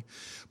this way.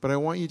 But I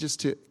want you just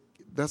to,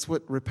 that's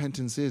what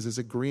repentance is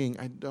agreeing,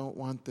 I don't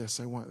want this,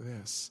 I want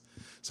this.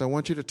 So I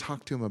want you to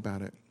talk to him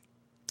about it.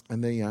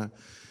 And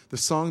the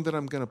song that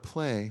I'm going to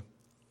play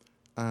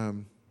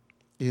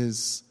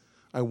is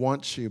I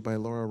Want You by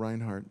Laura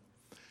Reinhardt.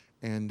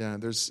 And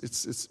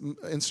it's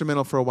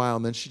instrumental for a while,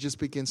 and then she just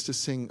begins to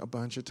sing a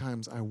bunch of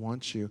times, I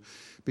want you.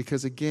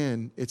 Because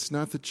again, it's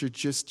not that you're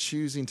just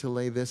choosing to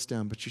lay this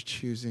down, but you're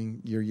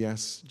choosing your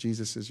yes.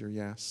 Jesus is your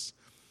yes.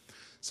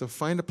 So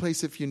find a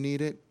place if you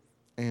need it,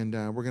 and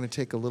we're going to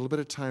take a little bit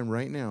of time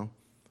right now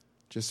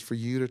just for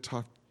you to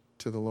talk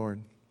to the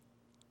Lord.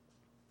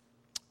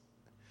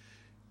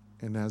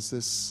 And as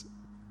this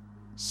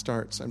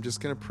starts, I'm just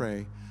going to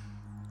pray.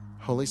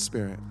 Holy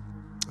Spirit,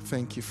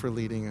 thank you for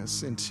leading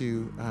us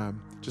into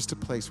just a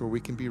place where we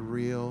can be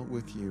real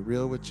with you,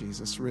 real with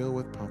Jesus, real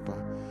with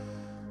Papa.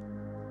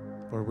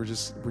 Lord, we're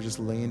just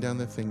laying down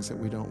the things that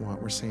we don't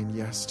want. We're saying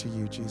yes to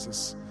you,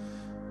 Jesus.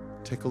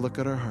 Take a look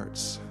at our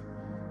hearts.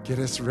 Get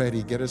us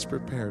ready. Get us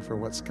prepared for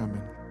what's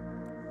coming.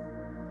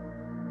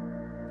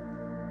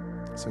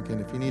 So again,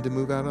 if you need to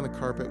move out on the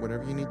carpet,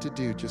 whatever you need to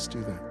do, just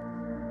do that.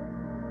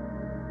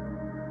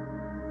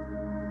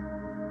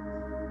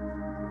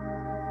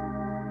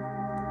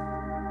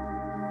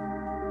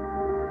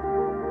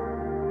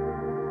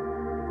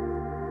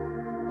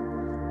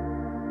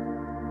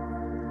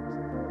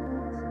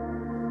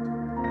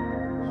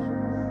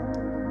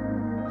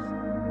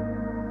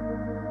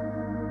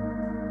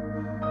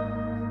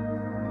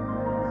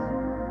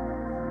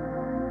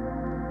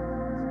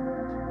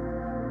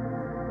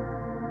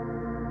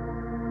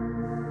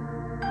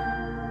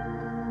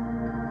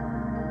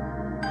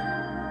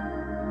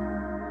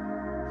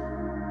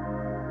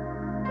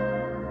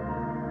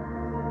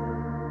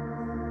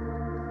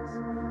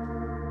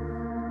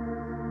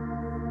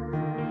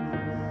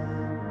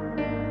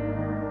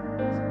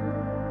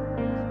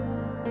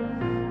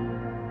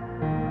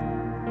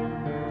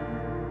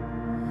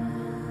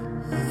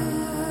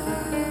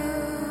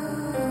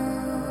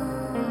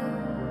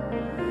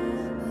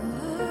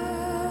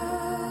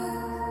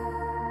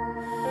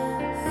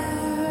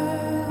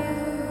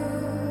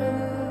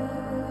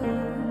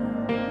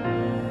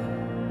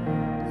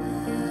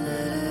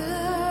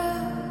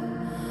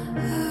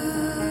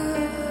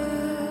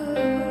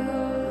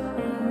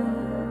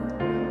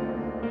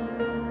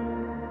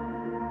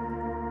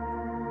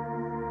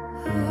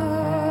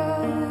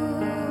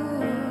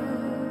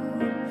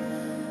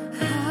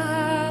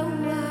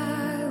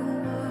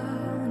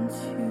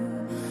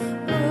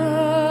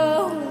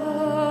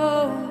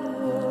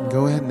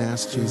 Go ahead and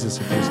ask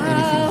Jesus if there's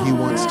anything he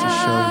wants to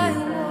show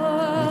you,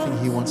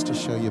 anything he wants to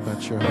show you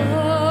about your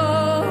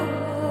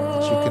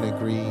heart, that you can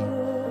agree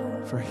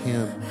for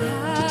him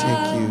to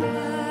take you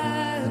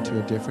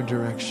into a different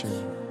direction.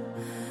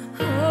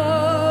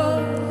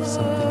 If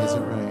something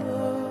isn't right.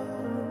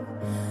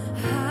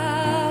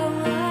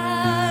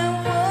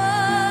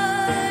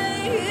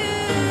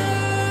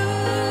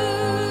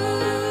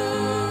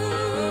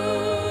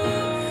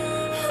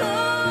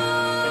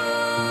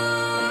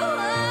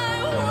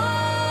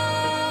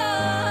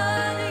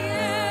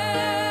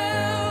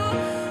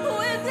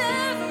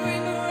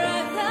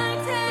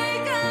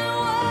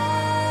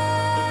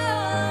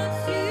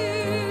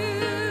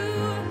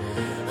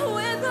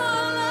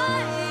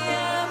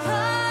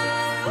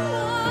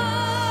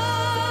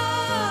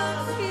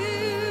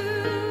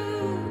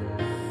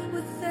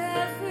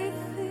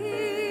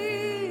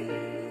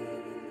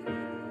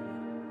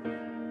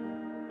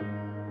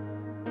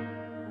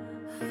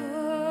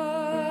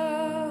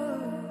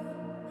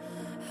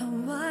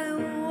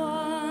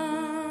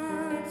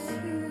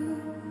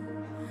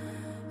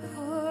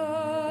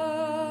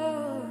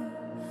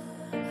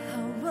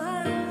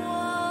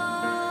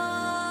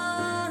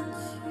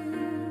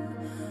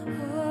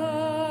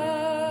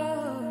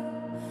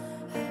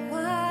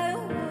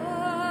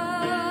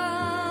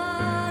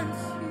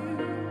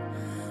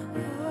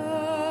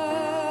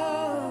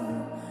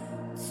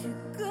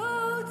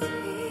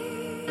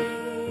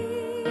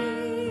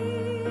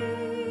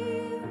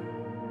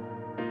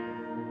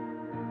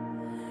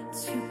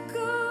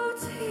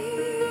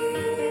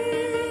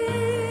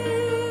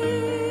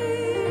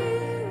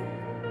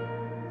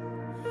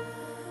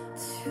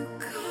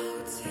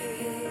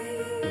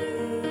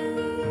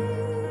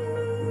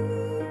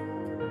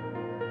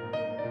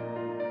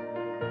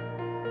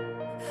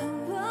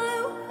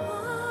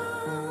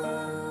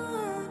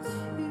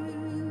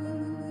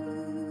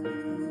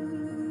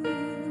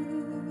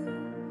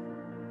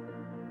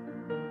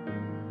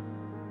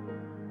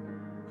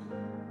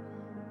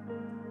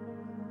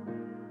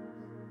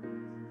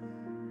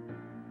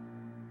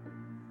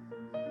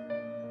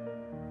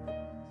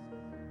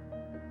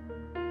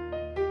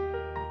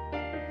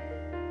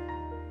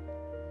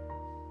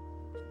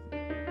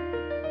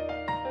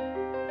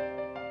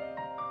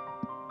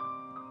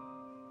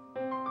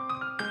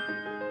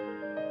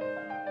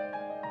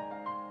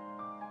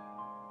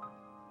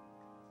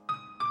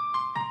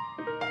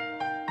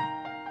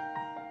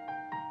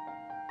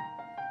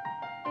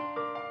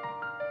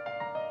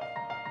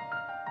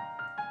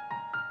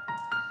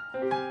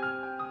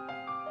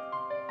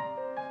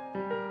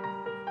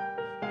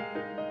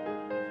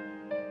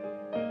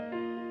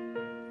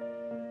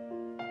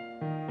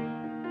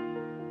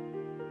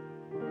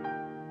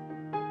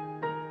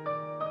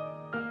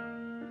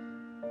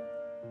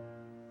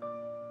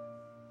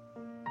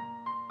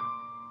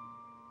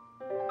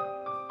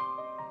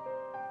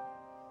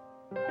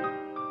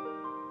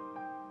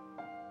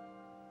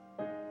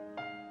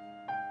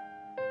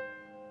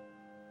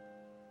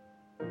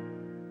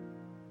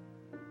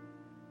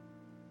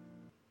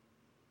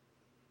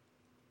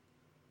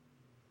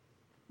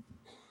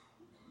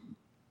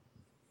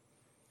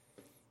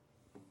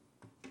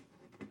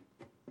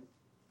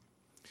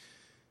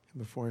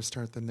 Before I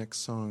start the next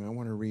song, I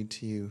want to read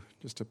to you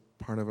just a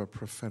part of a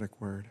prophetic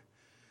word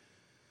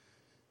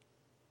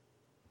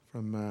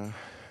from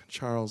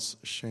Charles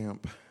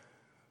Champ.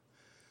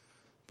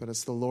 But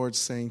it's the Lord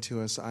saying to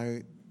us,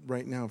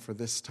 right now for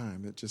this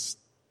time,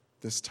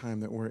 this time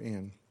that we're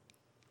in,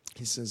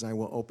 he says, I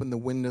will open the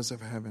windows of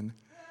heaven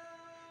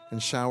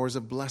and showers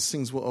of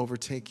blessings will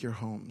overtake your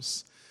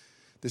homes.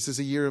 This is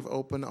a year of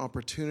open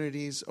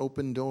opportunities,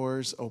 open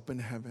doors, open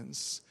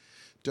heavens.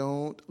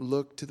 Don't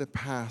look to the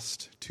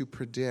past to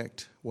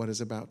predict what is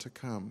about to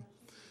come.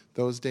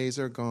 Those days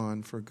are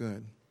gone for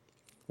good.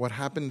 What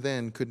happened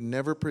then could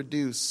never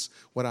produce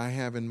what I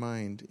have in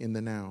mind in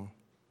the now.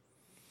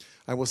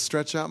 I will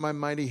stretch out my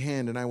mighty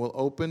hand and I will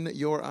open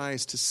your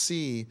eyes to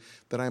see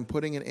that I am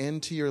putting an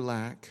end to your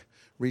lack,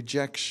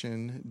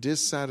 rejection,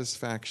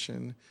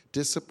 dissatisfaction,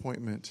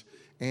 disappointment,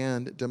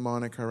 and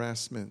demonic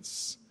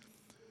harassments.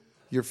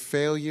 Your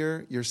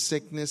failure, your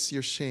sickness,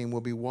 your shame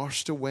will be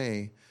washed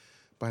away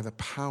by the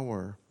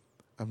power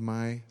of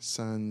my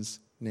Son's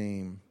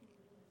name.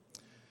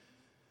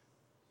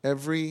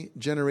 Every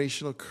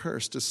generational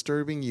curse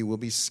disturbing you will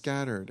be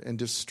scattered and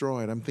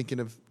destroyed. I'm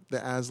thinking of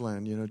the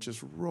Aslan,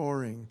 just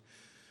roaring.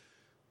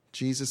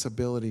 Jesus'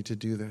 ability to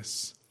do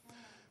this.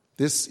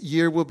 This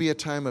year will be a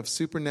time of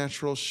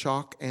supernatural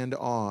shock and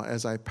awe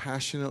as I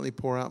passionately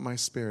pour out my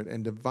spirit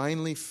and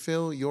divinely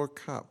fill your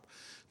cup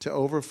to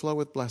overflow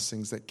with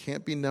blessings that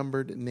can't be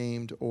numbered,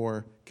 named,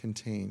 or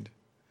contained.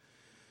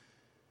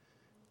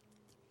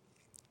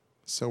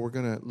 So we're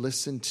going to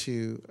listen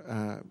to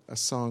a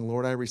song,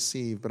 Lord, I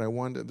Receive. But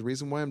the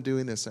reason why I'm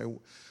doing this, I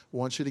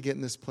want you to get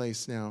in this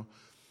place now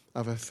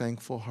of a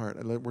thankful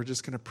heart. We're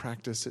just going to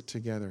practice it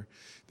together.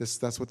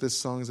 That's what this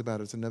song is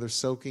about. It's another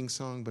soaking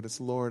song, but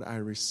it's Lord, I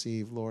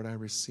receive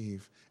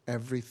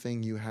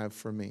everything you have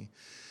for me.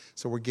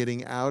 So we're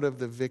getting out of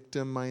the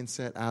victim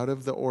mindset, out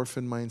of the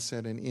orphan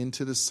mindset, and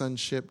into the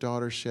sonship,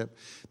 daughtership,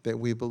 that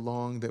we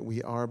belong, that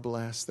we are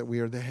blessed, that we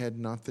are the head,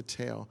 not the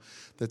tail,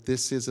 that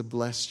this is a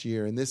blessed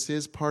year. And this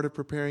is part of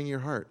preparing your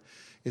heart,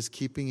 is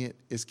keeping it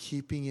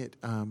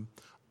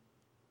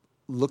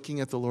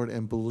looking at the Lord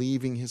and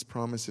believing his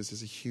promises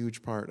is a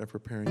huge part of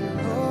preparing your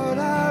heart. Lord,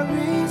 I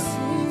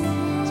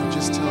receive. So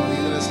just tell him,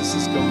 even as this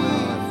is going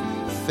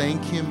on,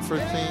 thank him for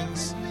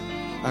things.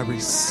 I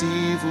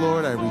receive,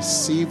 Lord, I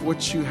receive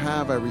what you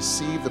have. I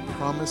receive the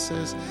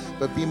promises.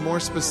 But be more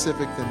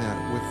specific than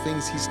that. With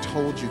things he's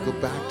told you, go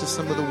back to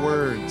some of the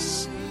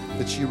words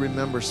that you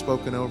remember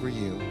spoken over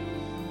you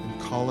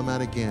and call them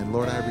out again.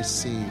 Lord, I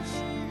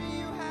receive.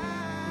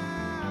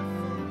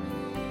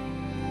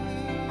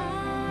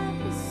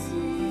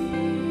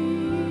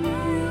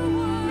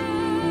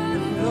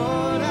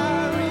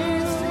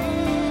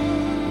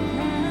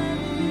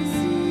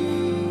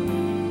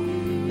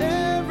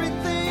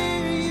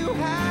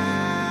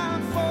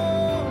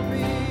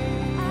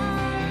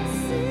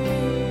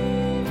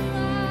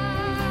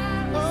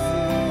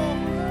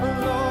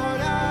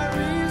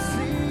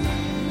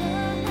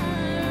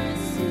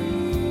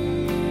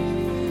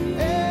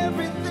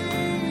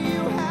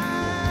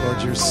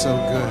 You're so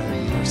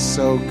good. You're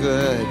so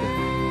good.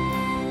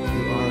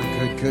 You are a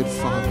good, good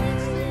Father.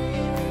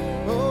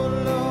 Oh,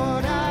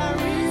 Lord, I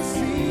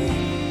receive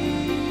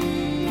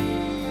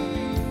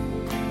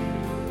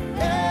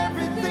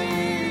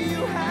everything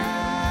you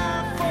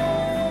have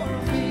for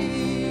me.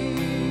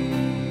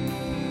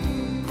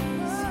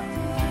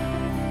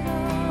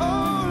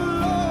 Oh,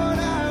 Lord,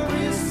 I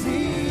receive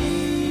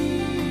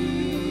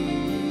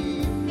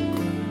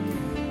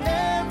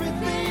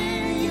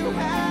everything you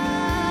have.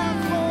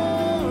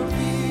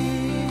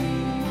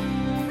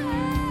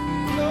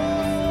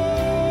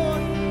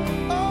 Lord,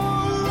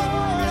 oh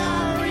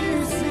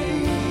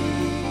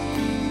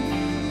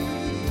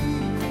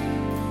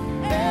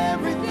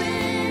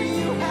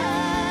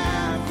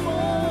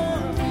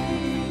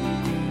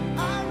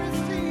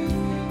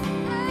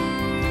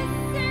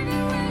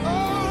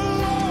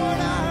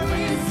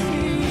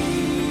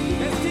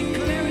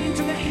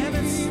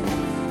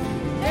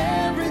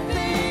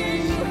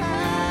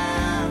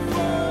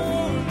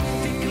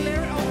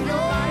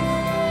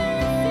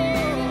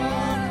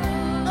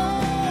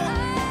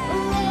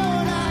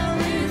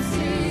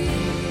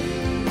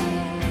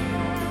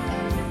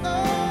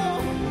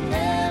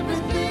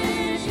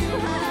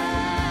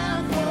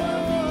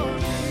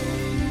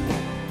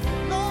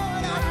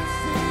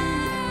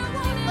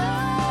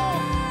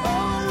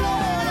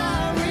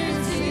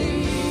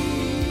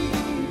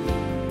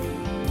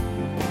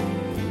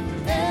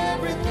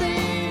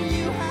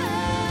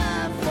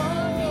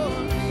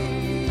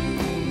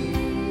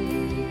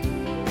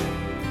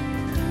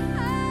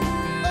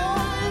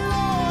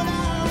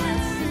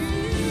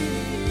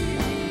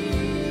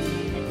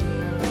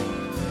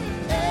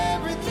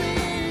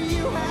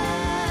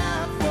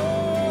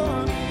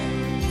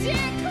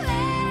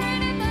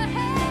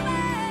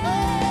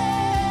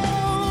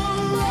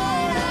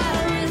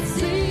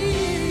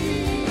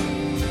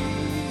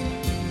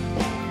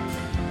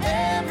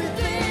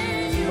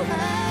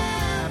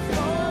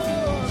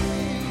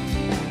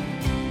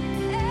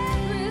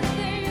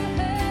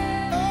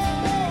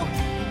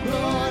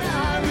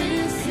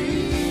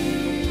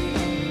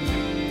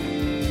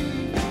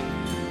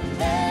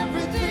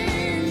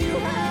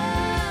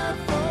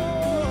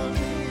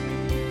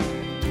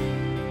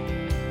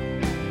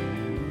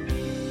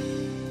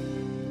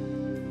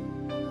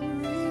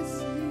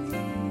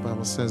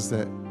Bible says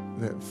that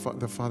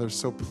the Father's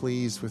so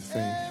pleased with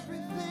faith.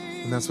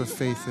 And that's what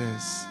faith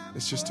is.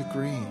 It's just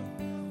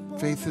agreeing.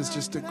 Faith is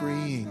just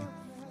agreeing.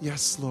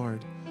 Yes,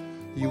 Lord,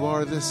 you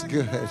are this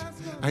good.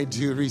 I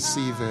do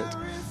receive it.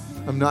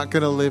 I'm not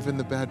going to live in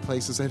the bad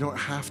places. I don't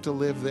have to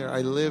live there. I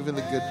live in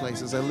the good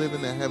places. I live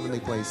in the heavenly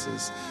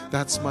places.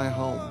 That's my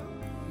home.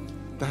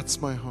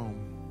 That's my home.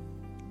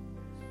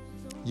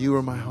 You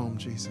are my home,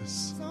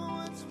 Jesus.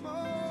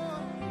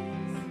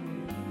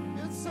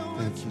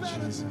 Thank you,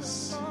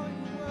 Jesus.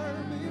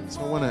 So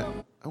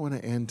I want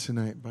to end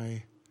tonight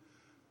by,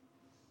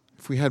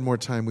 if we had more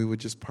time, we would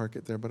just park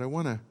it there. But I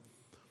want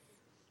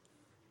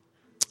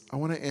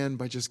to end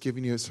by just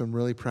giving you some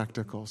really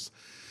practicals.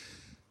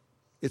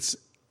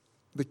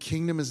 The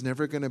kingdom is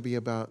never going to be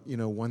about,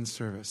 one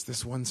service.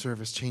 This one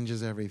service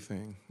changes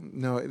everything.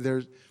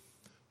 No,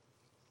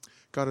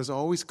 God is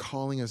always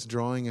calling us,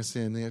 drawing us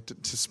in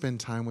to spend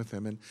time with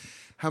Him. And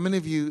how many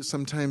of you,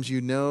 sometimes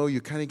you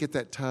kind of get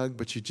that tug,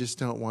 but you just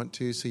don't want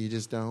to, so you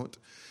just don't?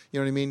 You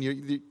know what I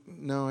mean?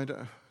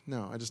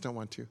 No, I just don't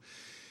want to.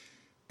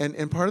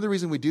 And part of the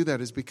reason we do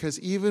that is because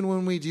even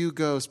when we do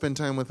go spend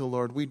time with the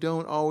Lord, we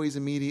don't always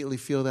immediately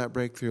feel that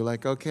breakthrough.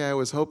 Like, okay, I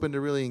was hoping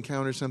to really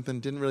encounter something,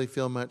 didn't really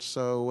feel much,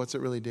 so what's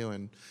it really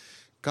doing?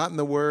 Got in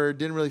the Word,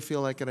 didn't really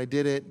feel like it, I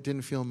did it,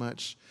 didn't feel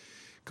much.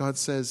 God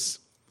says,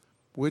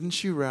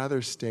 wouldn't you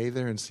rather stay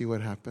there and see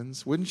what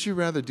happens? Wouldn't you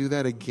rather do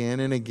that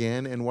again and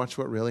again and watch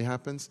what really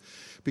happens?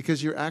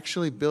 Because you're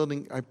actually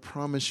building, I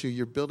promise you,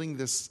 you're building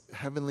this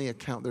heavenly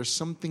account. There's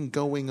something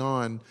going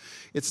on.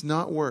 It's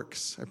not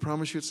works. I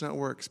promise you it's not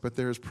works, but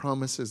there's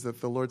promises that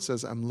the Lord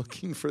says, I'm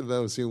looking for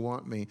those who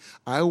want me.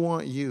 I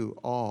want you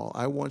all.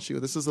 I want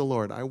you. This is the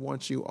Lord. I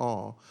want you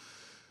all.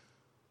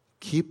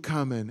 Keep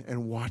coming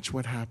and watch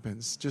what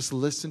happens. Just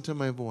listen to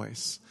my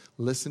voice.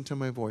 Listen to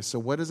my voice. So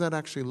what does that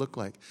actually look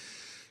like?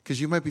 Because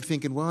you might be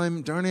thinking, well,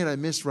 darn it, I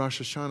missed Rosh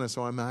Hashanah,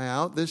 so am I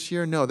out this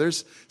year? No,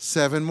 there's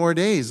 7 more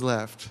days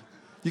left.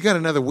 You got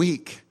another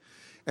week.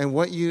 And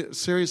what you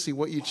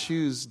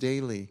choose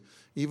daily,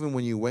 even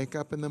when you wake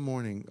up in the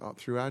morning,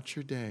 throughout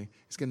your day,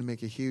 is going to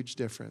make a huge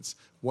difference.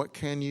 What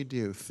can you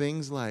do?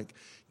 Things like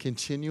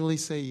continually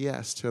say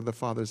yes to the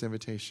Father's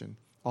invitation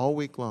all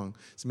week long,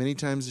 as many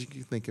times as you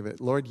can think of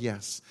it. Lord,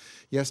 yes.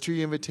 Yes to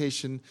your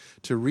invitation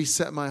to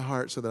reset my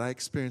heart so that I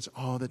experience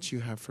all that you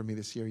have for me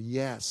this year.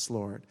 Yes,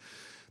 Lord.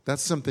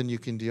 That's something you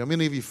can do. I'm going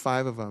to give you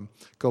 5 of them.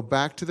 Go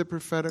back to the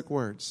prophetic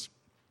words.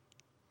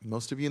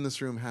 Most of you in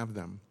this room have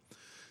them.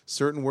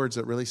 Certain words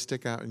that really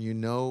stick out and you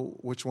know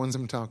which ones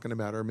I'm talking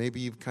about, or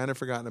maybe you've kind of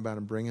forgotten about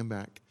them. Bring them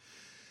back.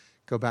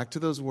 Go back to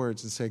those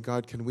words and say,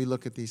 God, can we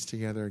look at these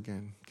together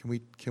again?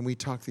 Can we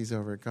talk these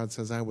over? God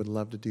says, I would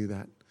love to do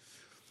that.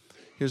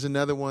 Here's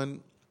another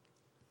one.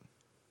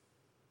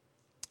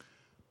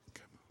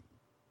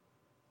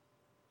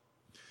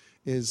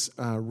 Is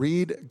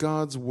read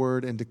God's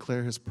word and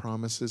declare His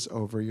promises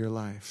over your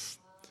life.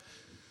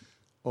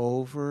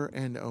 Over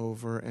and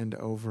over and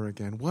over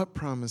again. What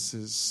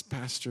promises,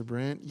 Pastor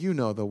Brent? You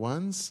know the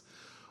ones.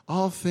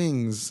 All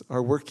things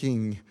are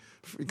working.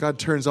 God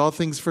turns all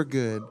things for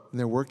good, and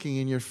they're working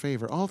in your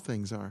favor. All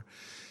things are.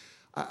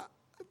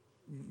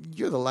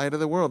 You're the light of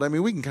the world. I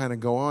mean, we can kind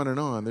of go on and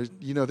on.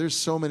 There's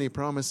so many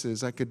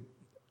promises.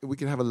 We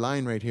could have a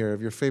line right here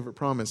of your favorite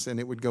promise, and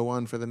it would go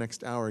on for the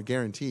next hour,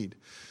 guaranteed.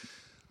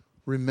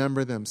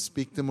 Remember them.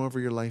 Speak them over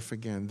your life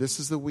again. This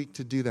is the week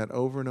to do that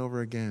over and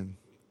over again.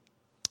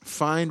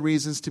 Find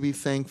reasons to be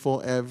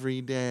thankful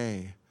every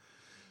day.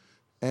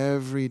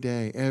 Every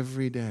day,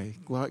 every day.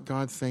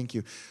 God, thank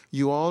you.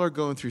 You all are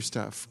going through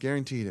stuff.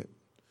 Guaranteed it.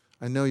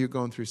 I know you're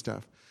going through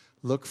stuff.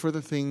 Look for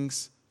the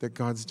things that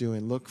God's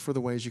doing. Look for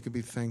the ways you can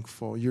be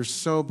thankful. You're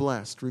so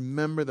blessed.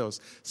 Remember those.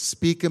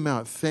 Speak them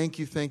out. Thank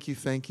you, thank you,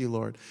 thank you,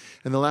 Lord.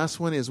 And the last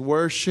one is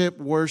worship,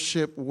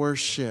 worship,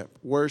 worship.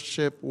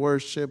 Worship,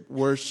 worship,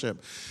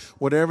 worship.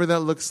 Whatever that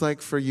looks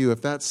like for you.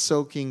 If that's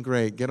soaking,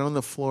 great. Get on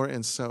the floor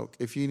and soak.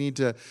 If you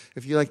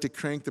like to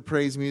crank the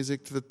praise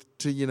music to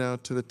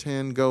the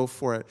 10, go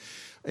for it.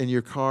 In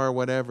your car,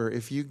 whatever.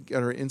 If you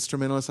are an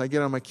instrumentalist, I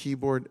get on my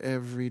keyboard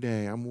every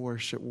day. I'm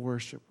worship,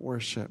 worship,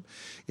 worship.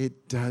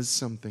 It does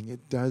something.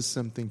 It does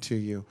something to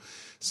you.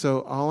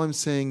 So all I'm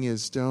saying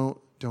is don't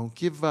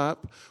give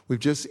up. We've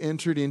just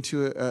entered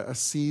into a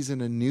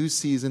season, a new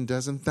season.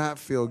 Doesn't that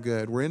feel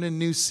good? We're in a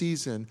new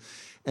season,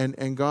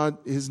 and God,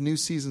 His new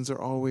seasons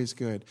are always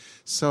good.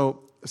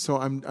 So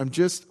I'm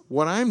just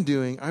what I'm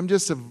doing. I'm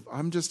just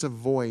a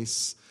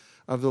voice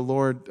of the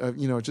Lord,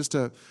 just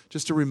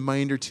a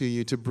reminder to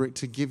you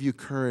to give you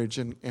courage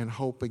and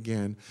hope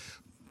again.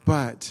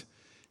 But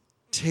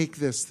take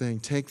this thing,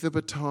 take the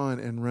baton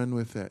and run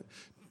with it.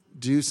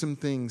 Do some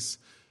things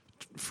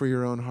for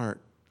your own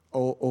heart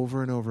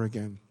over and over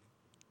again.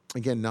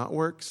 Again, not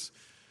works.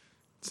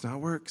 It's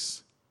not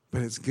works.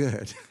 but it's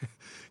good.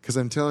 Because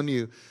I'm telling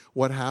you,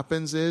 what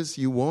happens is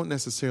you won't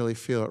necessarily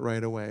feel it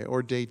right away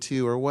or day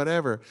 2 or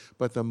whatever.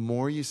 But the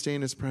more you stay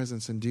in his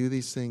presence and do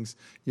these things,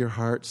 your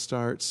heart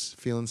starts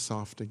feeling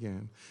soft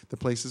again. The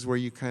places where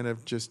you kind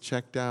of just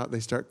checked out, they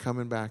start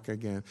coming back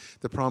again.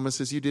 The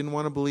promises you didn't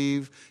want to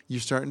believe,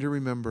 you're starting to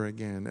remember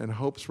again. And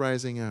hope's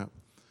rising up.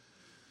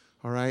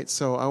 All right,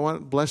 so I want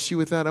to bless you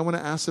with that. I want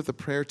to ask that the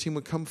prayer team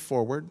would come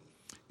forward.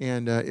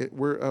 And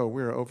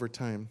we're over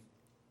time.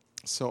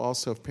 So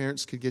also, if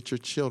parents could get your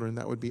children,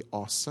 that would be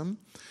awesome.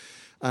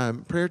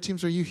 Prayer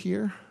teams, are you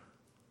here?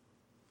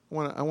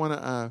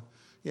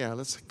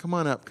 Let's come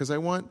on up, because I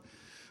want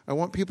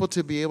people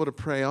to be able to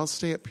pray. I'll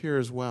stay up here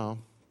as well.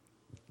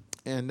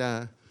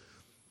 And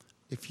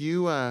if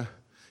you,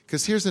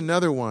 because here's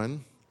another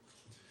one.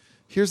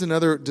 Here's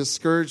another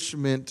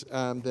discouragement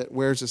that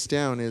wears us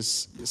down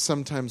is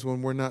sometimes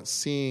when we're not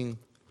seeing,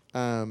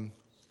 we're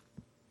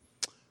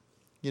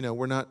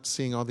not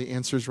seeing all the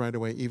answers right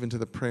away, even to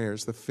the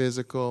prayers, the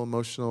physical,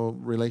 emotional,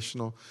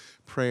 relational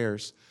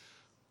prayers.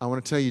 I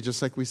want to tell you,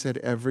 just like we said,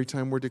 every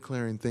time we're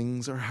declaring,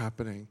 things are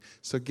happening.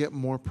 So get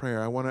more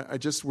prayer.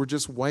 We're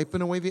just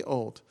wiping away the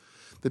old,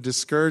 the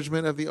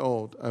discouragement of the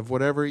old, of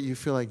whatever you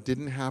feel like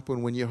didn't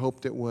happen when you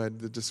hoped it would,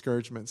 the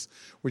discouragements.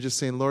 We're just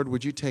saying, Lord,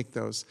 would you take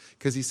those?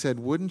 Because he said,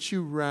 wouldn't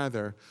you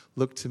rather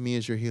look to me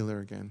as your healer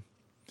again?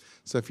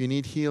 So if you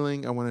need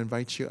healing, I want to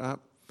invite you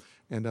up.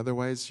 And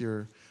otherwise,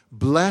 you're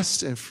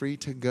blessed and free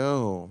to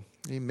go.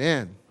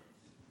 Amen.